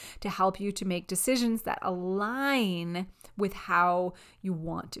scale to help you to make decisions that align with how you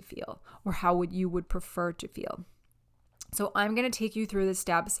want to feel or how you would prefer to feel. So I'm going to take you through the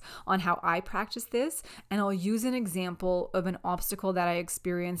steps on how I practice this, and I'll use an example of an obstacle that I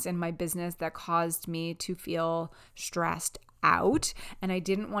experienced in my business that caused me to feel stressed out. And I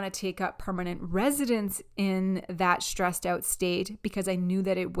didn't want to take up permanent residence in that stressed out state because I knew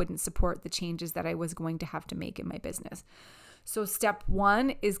that it wouldn't support the changes that I was going to have to make in my business. So step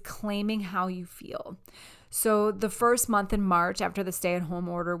one is claiming how you feel. So the first month in March, after the stay-at-home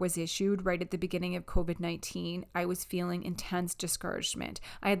order was issued right at the beginning of COVID-19, I was feeling intense discouragement.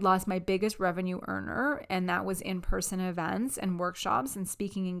 I had lost my biggest revenue earner, and that was in-person events and workshops and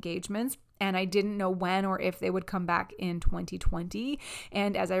speaking engagements. And I didn't know when or if they would come back in 2020.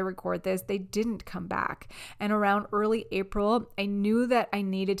 And as I record this, they didn't come back. And around early April, I knew that I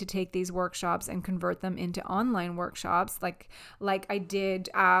needed to take these workshops and convert them into online workshops like I did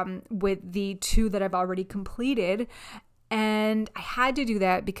with the two that I've already completed. And I had to do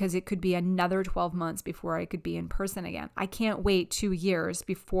that because it could be another 12 months before I could be in person again. I can't wait 2 years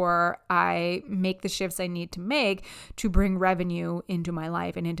before I make the shifts I need to make to bring revenue into my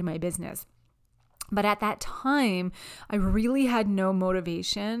life and into my business. But at that time, I really had no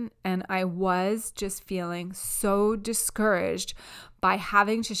motivation, and I was just feeling so discouraged by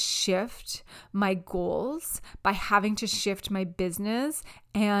having to shift my goals, by having to shift my business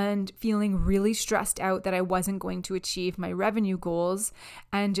and feeling really stressed out that I wasn't going to achieve my revenue goals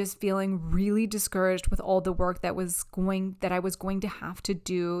and just feeling really discouraged with all the work that I was going to have to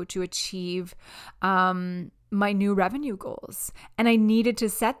do to achieve my new revenue goals. And I needed to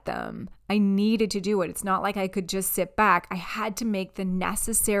set them. I needed to do it. It's not like I could just sit back. I had to make the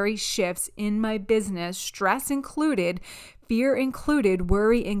necessary shifts in my business, stress included, fear included,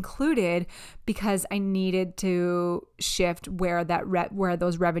 worry included, because I needed to shift where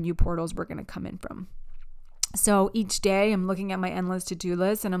those revenue portals were going to come in from. So each day I'm looking at my endless to-do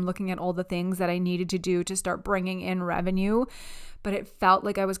list and I'm looking at all the things that I needed to do to start bringing in revenue. But it felt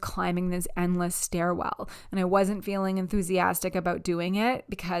like I was climbing this endless stairwell and I wasn't feeling enthusiastic about doing it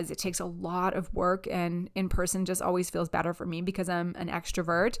because it takes a lot of work, and in person just always feels better for me because I'm an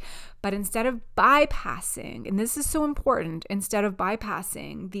extrovert. But instead of bypassing, and this is so important, instead of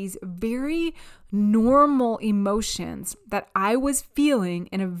bypassing these very normal emotions that I was feeling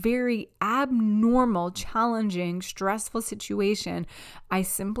in a very abnormal, challenging, stressful situation, I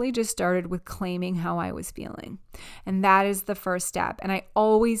simply just started with claiming how I was feeling. And that is the first step. And I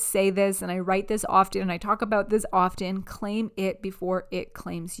always say this, and I write this often, and I talk about this often: claim it before it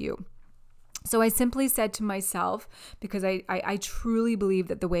claims you. So I simply said to myself, because I truly believe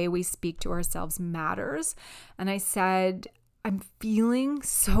that the way we speak to ourselves matters. And I said, I'm feeling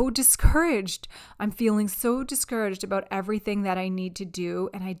so discouraged. I'm feeling so discouraged about everything that I need to do,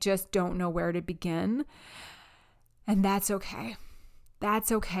 and I just don't know where to begin. And that's okay.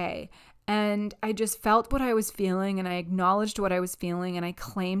 That's okay. And I just felt what I was feeling, and I acknowledged what I was feeling, and I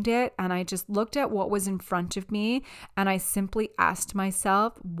claimed it, and I just looked at what was in front of me, and I simply asked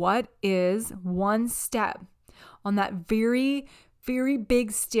myself, what is one step on that very, very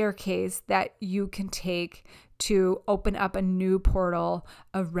big staircase that you can take to open up a new portal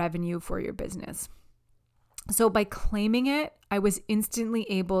of revenue for your business? So by claiming it, I was instantly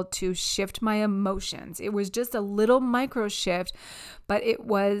able to shift my emotions. It was just a little micro shift, but it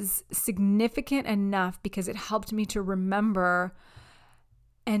was significant enough because it helped me to remember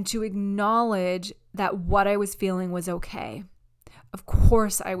and to acknowledge that what I was feeling was okay. Of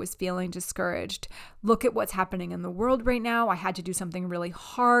course, I was feeling discouraged. Look at what's happening in the world right now. I had to do something really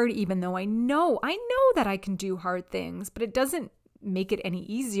hard, even though I know that I can do hard things, but it doesn't make it any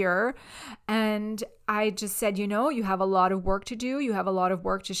easier. And I just said, you have a lot of work to do. You have a lot of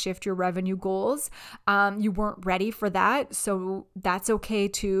work to shift your revenue goals. You weren't ready for that. So that's okay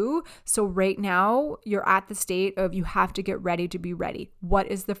too. So right now you're at the state of you have to get ready to be ready. What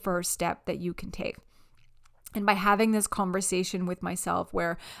is the first step that you can take? And by having this conversation with myself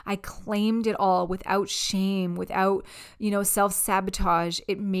where I claimed it all without shame, without, self-sabotage,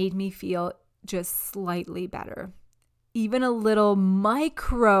 it made me feel just slightly better. Even a little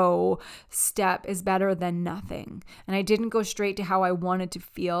micro step is better than nothing. And I didn't go straight to how I wanted to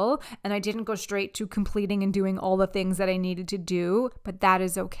feel, and I didn't go straight to completing and doing all the things that I needed to do, but that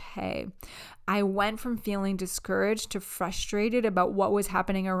is okay. I went from feeling discouraged to frustrated about what was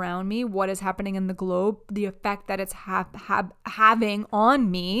happening around me, what is happening in the globe, the effect that it's having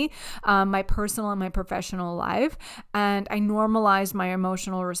on me, my personal and my professional life. And I normalized my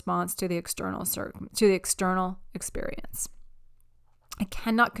emotional response to the external experience. I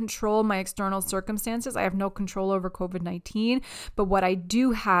cannot control my external circumstances. I have no control over COVID-19, but what I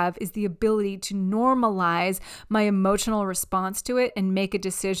do have is the ability to normalize my emotional response to it and make a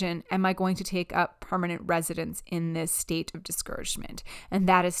decision. Am I going to take up permanent residence in this state of discouragement? And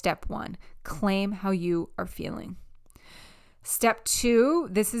that is step one. Claim how you are feeling. Step two,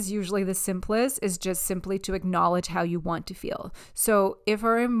 this is usually the simplest, is just simply to acknowledge how you want to feel. So if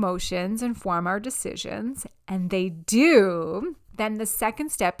our emotions inform our decisions, and they do, then the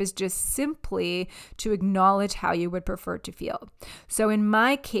second step is just simply to acknowledge how you would prefer to feel. So in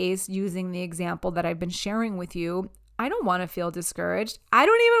my case, using the example that I've been sharing with you, I don't want to feel discouraged. I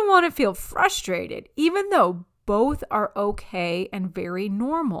don't even want to feel frustrated, even though both are okay and very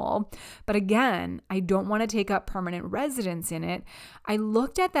normal. But again, I don't want to take up permanent residence in it. I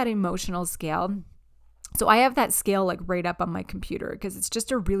looked at that emotional scale. So I have that scale like right up on my computer because it's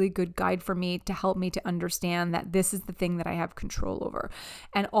just a really good guide for me to help me to understand that this is the thing that I have control over.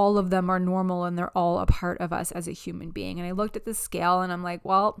 And all of them are normal and they're all a part of us as a human being. And I looked at the scale and I'm like,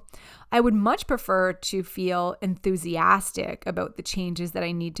 well, I would much prefer to feel enthusiastic about the changes that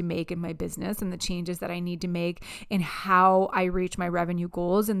I need to make in my business and the changes that I need to make in how I reach my revenue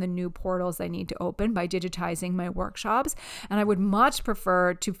goals and the new portals I need to open by digitizing my workshops. And I would much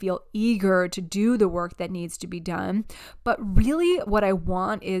prefer to feel eager to do the work that needs to be done. But really what I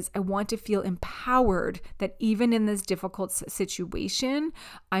want is I want to feel empowered that even in this difficult situation,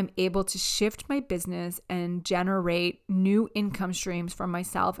 I'm able to shift my business and generate new income streams for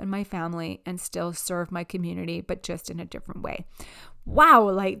myself and my family and still serve my community, but just in a different way. Wow,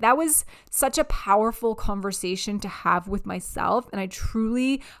 like that was such a powerful conversation to have with myself. And I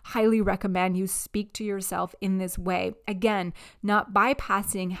truly highly recommend you speak to yourself in this way. Again, not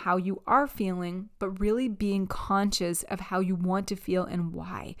bypassing how you are feeling, but really being conscious of how you want to feel and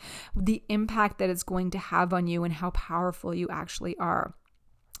why, the impact that it's going to have on you and how powerful you actually are.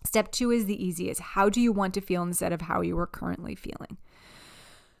 Step 2 is the easiest. How do you want to feel instead of how you are currently feeling?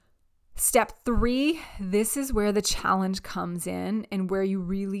 Step 3, this is where the challenge comes in and where you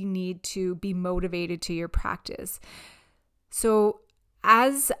really need to be motivated to your practice. So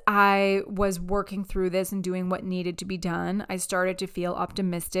as I was working through this and doing what needed to be done, I started to feel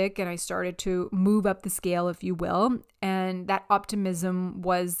optimistic and I started to move up the scale, if you will. And that optimism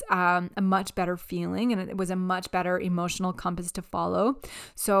was a much better feeling, and it was a much better emotional compass to follow.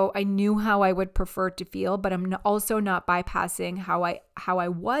 So I knew how I would prefer to feel, but I'm also not bypassing how I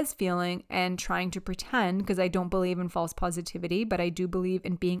was feeling and trying to pretend, because I don't believe in false positivity, but I do believe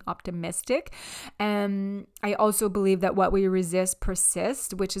in being optimistic. And I also believe that what we resist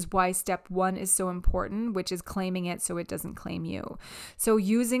persists, which is why step 1 is so important, which is claiming it so it doesn't claim you. So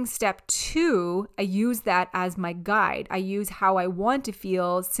using step 2, I use that as my guide. I use how I want to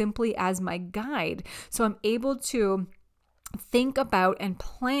feel simply as my guide. So I'm able to think about and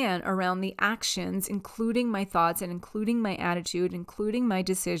plan around the actions, including my thoughts and including my attitude, including my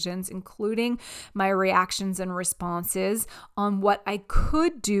decisions, including my reactions and responses on what I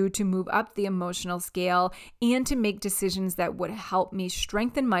could do to move up the emotional scale and to make decisions that would help me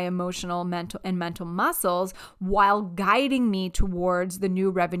strengthen my emotional, mental muscles while guiding me towards the new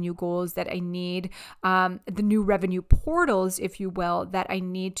revenue goals that I need, the new revenue portals, if you will, that I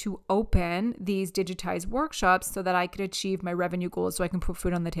need to open these digitized workshops so that I could achieve my revenue goals, so I can put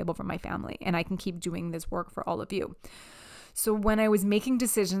food on the table for my family and I can keep doing this work for all of you. So when I was making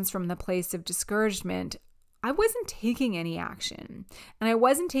decisions from the place of discouragement, I wasn't taking any action. And I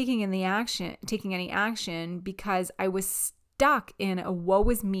wasn't taking any action because I was stuck in a woe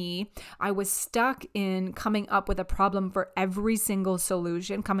is me. I was stuck in coming up with a problem for every single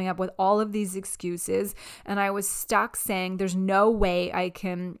solution, coming up with all of these excuses. And I was stuck saying there's no way I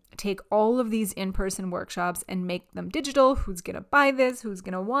can take all of these in-person workshops and make them digital. Who's going to buy this? Who's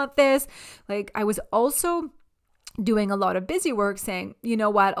going to want this? Like, I was also doing a lot of busy work saying, you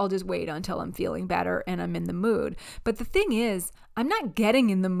know what, I'll just wait until I'm feeling better and I'm in the mood. But the thing is, I'm not getting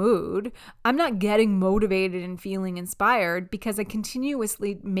in the mood. I'm not getting motivated and feeling inspired because I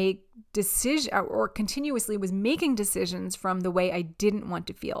continuously continuously was making decisions from the way I didn't want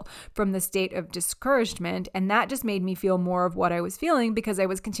to feel, from the state of discouragement. And that just made me feel more of what I was feeling because I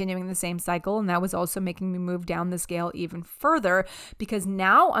was continuing the same cycle. And that was also making me move down the scale even further because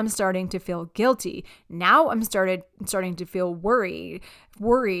now I'm starting to feel guilty. Now I'm starting to feel worried.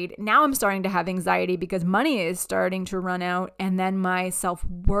 Now I'm starting to have anxiety because money is starting to run out, and then my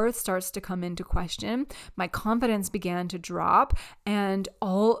self-worth starts to come into question. My confidence began to drop, and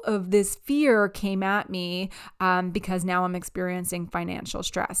all of this fear came at me because now I'm experiencing financial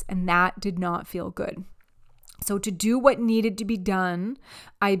stress, and that did not feel good. So to do what needed to be done,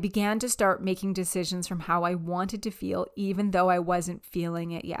 I began to start making decisions from how I wanted to feel, even though I wasn't feeling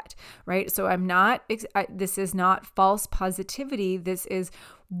it yet, right? So this is not false positivity. This is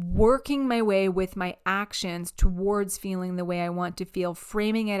working my way with my actions towards feeling the way I want to feel,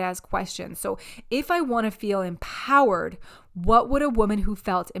 framing it as questions. So if I want to feel empowered, what would a woman who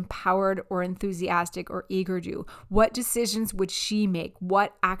felt empowered or enthusiastic or eager do? What decisions would she make?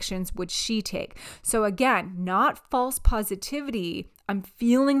 What actions would she take? So again, not false positivity. I'm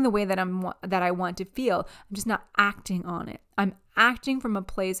feeling the way that I want to feel. I'm just not acting on it. I'm acting from a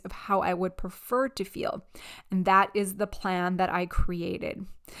place of how I would prefer to feel. And that is the plan that I created.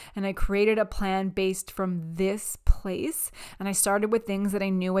 And I created a plan based from this place. And I started with things that I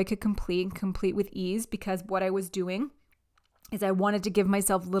knew I could complete with ease, because what I was doing is I wanted to give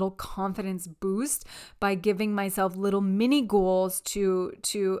myself little confidence boost by giving myself little mini goals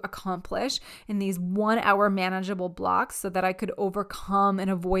to accomplish in these 1 hour manageable blocks so that I could overcome and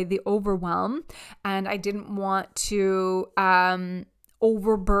avoid the overwhelm. And I didn't want to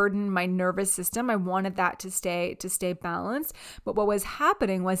overburden my nervous system. I wanted that to stay balanced. But what was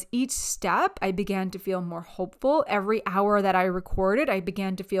happening was each step, I began to feel more hopeful. Every hour that I recorded, I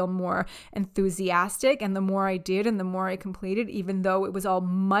began to feel more enthusiastic. And the more I did and the more I completed, even though it was all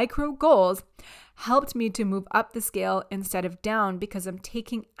micro goals, helped me to move up the scale instead of down, because I'm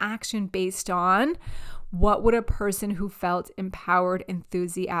taking action based on what would a person who felt empowered,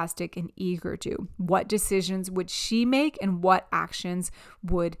 enthusiastic, and eager do? What decisions would she make and what actions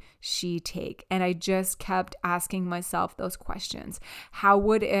would she take? And I just kept asking myself those questions. How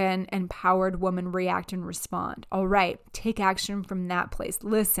would an empowered woman react and respond? All right, take action from that place.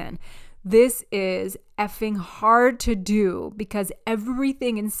 Listen, this is effing hard to do because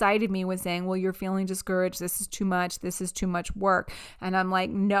everything inside of me was saying, well, you're feeling discouraged. This is too much. This is too much work. And I'm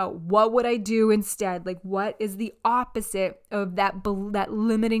like, no, what would I do instead? Like, what is the opposite of that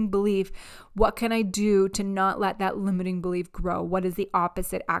limiting belief? What can I do to not let that limiting belief grow? What is the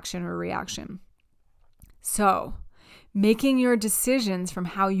opposite action or reaction? So, making your decisions from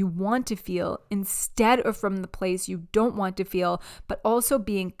how you want to feel instead of from the place you don't want to feel, but also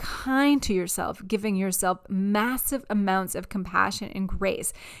being kind to yourself, giving yourself massive amounts of compassion and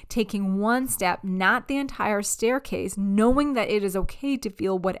grace, taking one step, not the entire staircase, knowing that it is okay to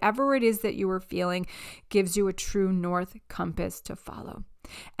feel whatever it is that you are feeling, gives you a true north compass to follow.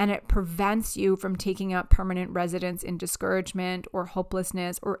 And it prevents you from taking up permanent residence in discouragement or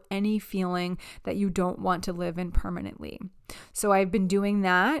hopelessness or any feeling that you don't want to live in permanently. So I've been doing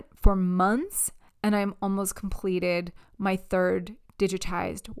that for months, and I'm almost completed my third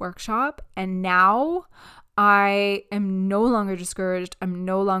digitized workshop. And now I am no longer discouraged. I'm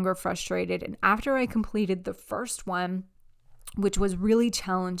no longer frustrated. And after I completed the first one, which was really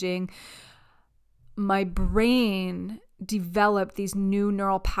challenging, my brain develop these new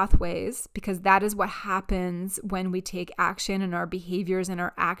neural pathways, because that is what happens when we take action, and our behaviors and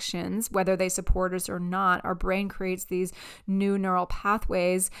our actions, whether they support us or not, our brain creates these new neural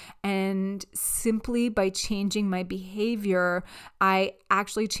pathways. And simply by changing my behavior, I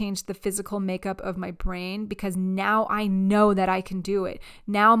actually changed the physical makeup of my brain, because now I know that I can do it.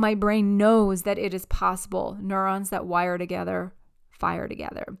 Now my brain knows that it is possible. Neurons that wire together fire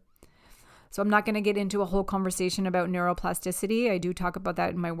together. So I'm not going to get into a whole conversation about neuroplasticity. I do talk about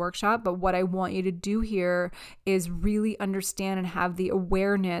that in my workshop, but what I want you to do here is really understand and have the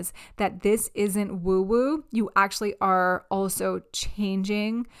awareness that this isn't woo-woo. You actually are also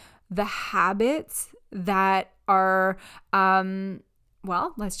changing the habits that are,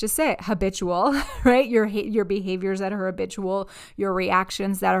 well, let's just say it, habitual, right? Your behaviors that are habitual, your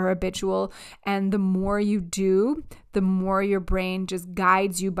reactions that are habitual. And the more you do, the more your brain just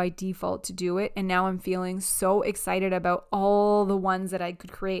guides you by default to do it. And now I'm feeling so excited about all the ones that I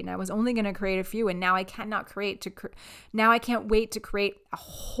could create. And I was only going to create a few, and now I now I can't wait to create a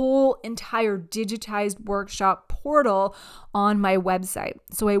whole entire digitized workshop portal on my website.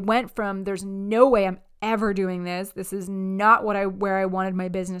 So I went from there's no way I'm ever doing this. This is not where I wanted my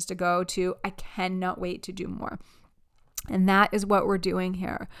business to go to. I cannot wait to do more. And that is what we're doing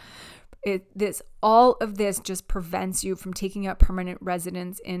here. All of this just prevents you from taking up permanent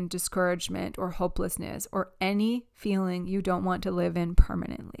residence in discouragement or hopelessness or any feeling you don't want to live in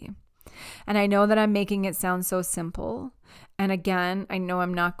permanently. And I know that I'm making it sound so simple. And again, I know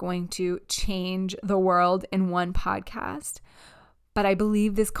I'm not going to change the world in one podcast. But I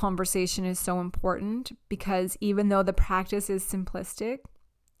believe this conversation is so important, because even though the practice is simplistic,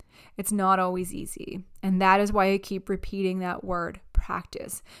 it's not always easy. And that is why I keep repeating that word,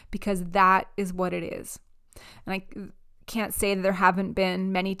 practice, because that is what it is. And I can't say that there haven't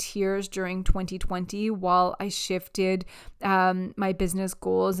been many tears during 2020 while I shifted my business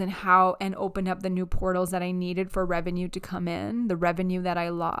goals and opened up the new portals that I needed for revenue to come in, the revenue that I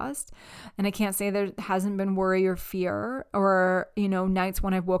lost. And I can't say there hasn't been worry or fear or, nights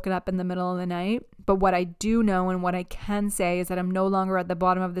when I've woken up in the middle of the night. But what I do know and what I can say is that I'm no longer at the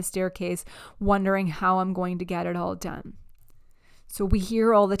bottom of the staircase wondering how I'm going to get it all done. So we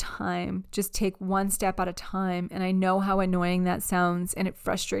hear all the time, just take one step at a time. And I know how annoying that sounds. And it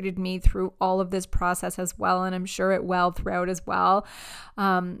frustrated me through all of this process as well. And I'm sure it will throughout as well.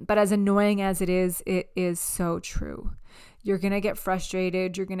 But as annoying as it is so true. You're going to get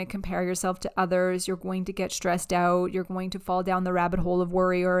frustrated. You're going to compare yourself to others. You're going to get stressed out. You're going to fall down the rabbit hole of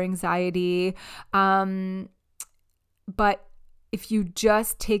worry or anxiety. But if you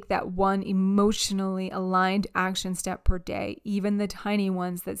just take that one emotionally aligned action step per day, even the tiny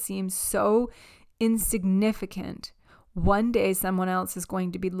ones that seem so insignificant, one day someone else is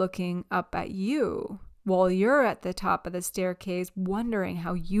going to be looking up at you while you're at the top of the staircase wondering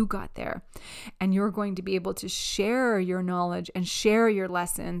how you got there. And you're going to be able to share your knowledge and share your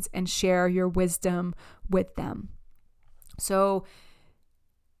lessons and share your wisdom with them. So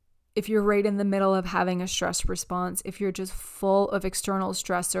if you're right in the middle of having a stress response, if you're just full of external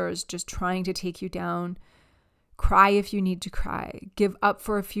stressors just trying to take you down, cry if you need to cry, give up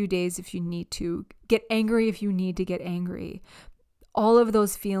for a few days if you need to, get angry if you need to get angry. All of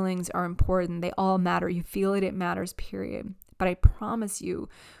those feelings are important. They all matter. You feel it, it matters, period. But I promise you,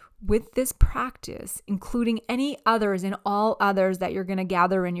 with this practice, including any others and all others that you're going to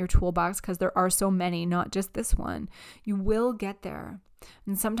gather in your toolbox, because there are so many, not just this one, you will get there.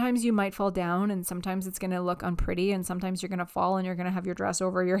 And sometimes you might fall down, and sometimes it's going to look unpretty, and sometimes you're going to fall and you're going to have your dress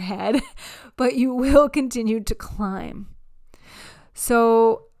over your head, but you will continue to climb.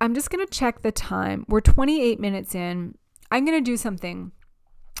 So I'm just going to check the time. We're 28 minutes in. I'm going to do something.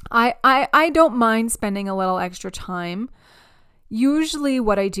 I don't mind spending a little extra time. Usually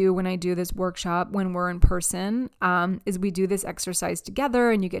what I do when I do this workshop, when we're in person, is we do this exercise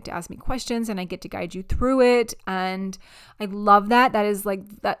together and you get to ask me questions and I get to guide you through it. And I love that. That is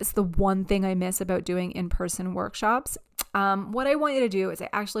the one thing I miss about doing in-person workshops. What I want you to do is I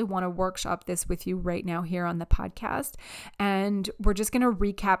actually want to workshop this with you right now here on the podcast. And we're just going to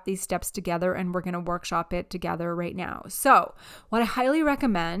recap these steps together and we're going to workshop it together right now. So what I highly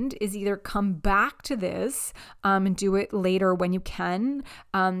recommend is either come back to this and do it later when you can.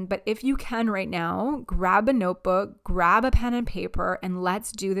 But if you can right now, grab a notebook, grab a pen and paper, and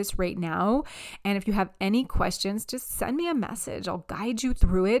let's do this right now. And if you have any questions, just send me a message. I'll guide you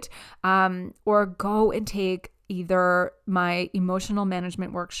through it, or go and take either my emotional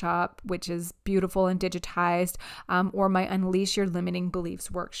management workshop, which is beautiful and digitized, or my Unleash Your Limiting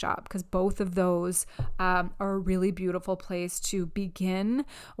Beliefs workshop, because both of those are a really beautiful place to begin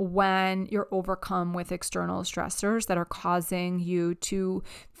when you're overcome with external stressors that are causing you to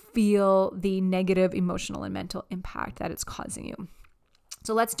feel the negative emotional and mental impact that it's causing you.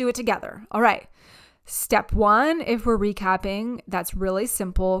 So let's do it together. All right. Step 1, if we're recapping, that's really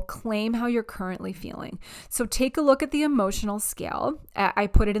simple. Claim how you're currently feeling. So take a look at the emotional scale. I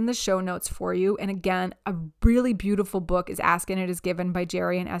put it in the show notes for you. And again, a really beautiful book is Ask and It Is Given by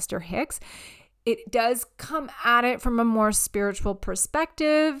Jerry and Esther Hicks. It does come at it from a more spiritual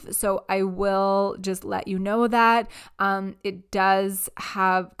perspective, so I will just let you know that. It does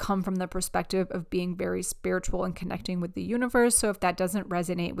come from the perspective of being very spiritual and connecting with the universe. So if that doesn't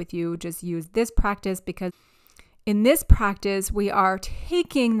resonate with you, just use this practice, because in this practice, we are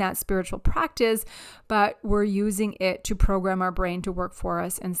taking that spiritual practice, but we're using it to program our brain to work for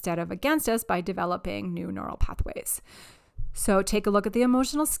us instead of against us by developing new neural pathways. So take a look at the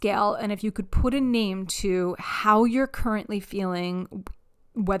emotional scale, and if you could put a name to how you're currently feeling,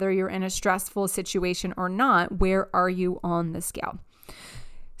 whether you're in a stressful situation or not, where are you on the scale?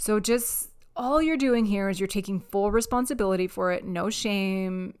 So just all you're doing here is you're taking full responsibility for it. No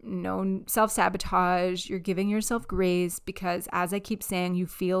shame, no self-sabotage. You're giving yourself grace because, as I keep saying, you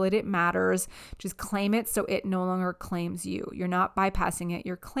feel it, it matters. Just claim it so it no longer claims you. You're not bypassing it,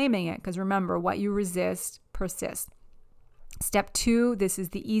 you're claiming it, because remember, what you resist persists. Step 2, this is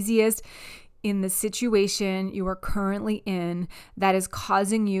the easiest. In the situation you are currently in that is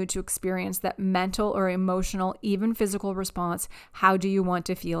causing you to experience that mental or emotional, even physical response, how do you want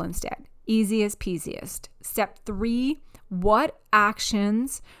to feel instead? Easiest peasiest. Step 3, what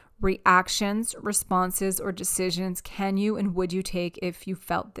actions, reactions, responses, or decisions can you and would you take if you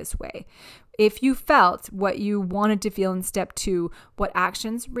felt this way? If you felt what you wanted to feel in step 2, what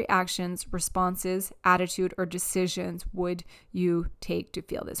actions, reactions, responses, attitude, or decisions would you take to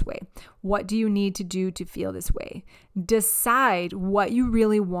feel this way? What do you need to do to feel this way? Decide what you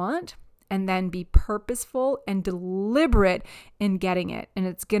really want, and then be purposeful and deliberate in getting it. And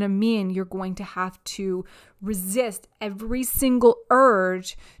it's going to mean you're going to have to resist every single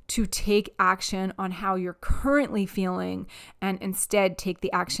urge to take action on how you're currently feeling, and instead take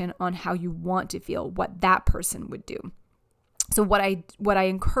the action on how you want to feel, what that person would do. So what I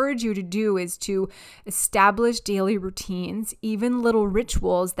encourage you to do is to establish daily routines, even little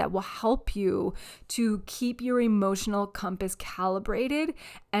rituals that will help you to keep your emotional compass calibrated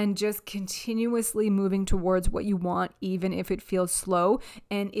and just continuously moving towards what you want, even if it feels slow.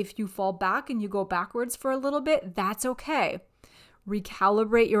 And if you fall back and you go backwards for a little bit, that's okay.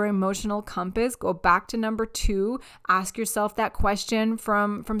 Recalibrate your emotional compass. Go back to number 2. Ask yourself that question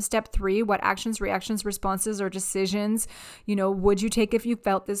from step 3. What actions, reactions, responses, or decisions, would you take if you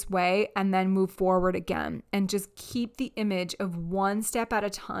felt this way? And then move forward again. And just keep the image of one step at a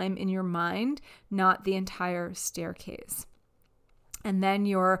time in your mind, not the entire staircase. And then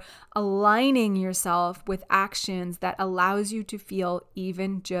you're aligning yourself with actions that allows you to feel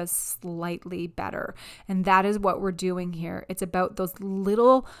even just slightly better. And that is what we're doing here. It's about those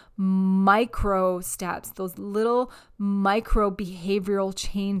little micro steps, those little micro behavioral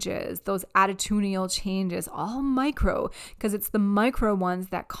changes, those attitudinal changes, all micro, because it's the micro ones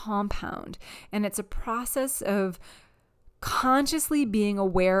that compound. And it's a process of consciously being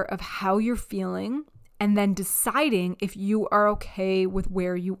aware of how you're feeling and then deciding if you are okay with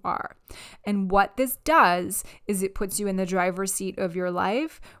where you are. And what this does is it puts you in the driver's seat of your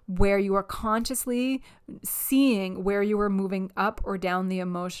life, where you are consciously seeing where you are moving up or down the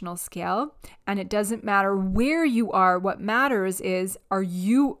emotional scale. And it doesn't matter where you are. What matters is, are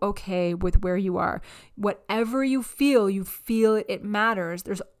you okay with where you are? Whatever you feel it matters.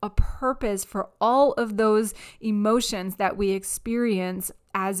 There's a purpose for all of those emotions that we experience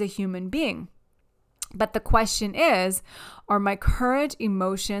as a human being. But the question is, are my current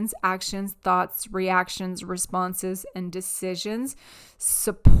emotions, actions, thoughts, reactions, responses, and decisions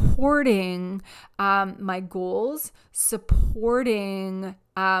supporting my goals, supporting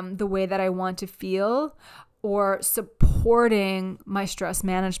the way that I want to feel, or supporting my stress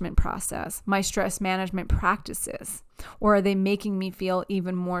management process, my stress management practices? Or are they making me feel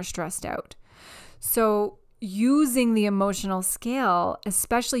even more stressed out? So using the emotional scale,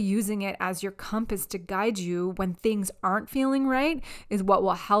 especially using it as your compass to guide you when things aren't feeling right, is what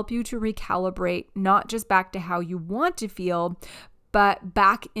will help you to recalibrate, not just back to how you want to feel, but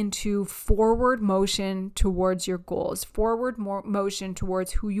back into forward motion towards your goals, forward motion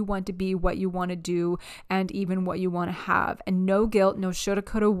towards who you want to be, what you want to do, and even what you want to have. And no guilt, no shoulda,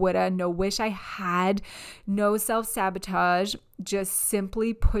 coulda, woulda, no wish I had, no self-sabotage, just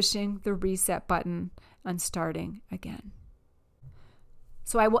simply pushing the reset button and starting again.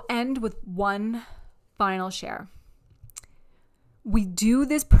 So I will end with one final share. We do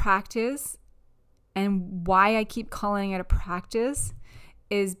this practice, and why I keep calling it a practice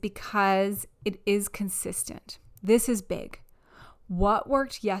is because it is consistent. This is big. What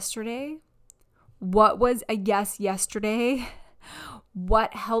worked yesterday? What was a yes yesterday?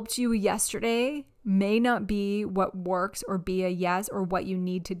 What helped you yesterday may not be what works or be a yes or what you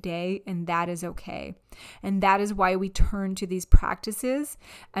need today, and that is okay. And that is why we turn to these practices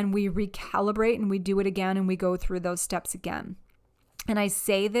and we recalibrate and we do it again and we go through those steps again. And I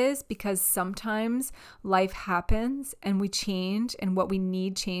say this because sometimes life happens and we change and what we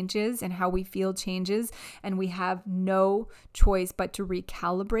need changes and how we feel changes, and we have no choice but to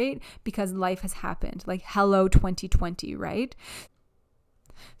recalibrate because life has happened. Like, hello 2020, right?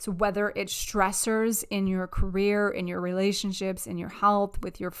 So whether it's stressors in your career, in your relationships, in your health,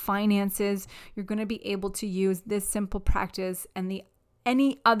 with your finances, you're going to be able to use this simple practice and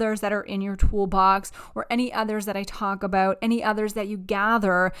any others that are in your toolbox, or any others that I talk about, any others that you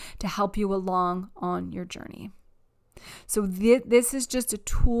gather to help you along on your journey. So this is just a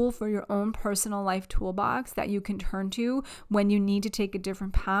tool for your own personal life toolbox that you can turn to when you need to take a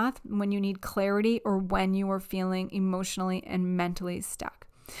different path, when you need clarity, or when you are feeling emotionally and mentally stuck.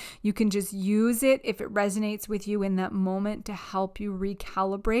 You can just use it if it resonates with you in that moment to help you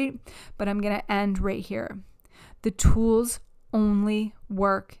recalibrate. But I'm going to end right here. The tools only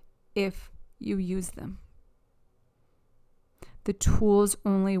work if you use them. The tools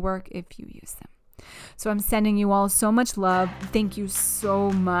only work if you use them. So I'm sending you all so much love. Thank you so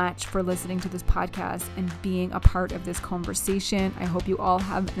much for listening to this podcast and being a part of this conversation. I hope you all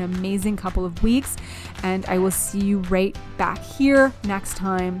have an amazing couple of weeks, and I will see you right back here next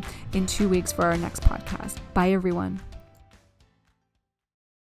time in 2 weeks for our next podcast. Bye, everyone.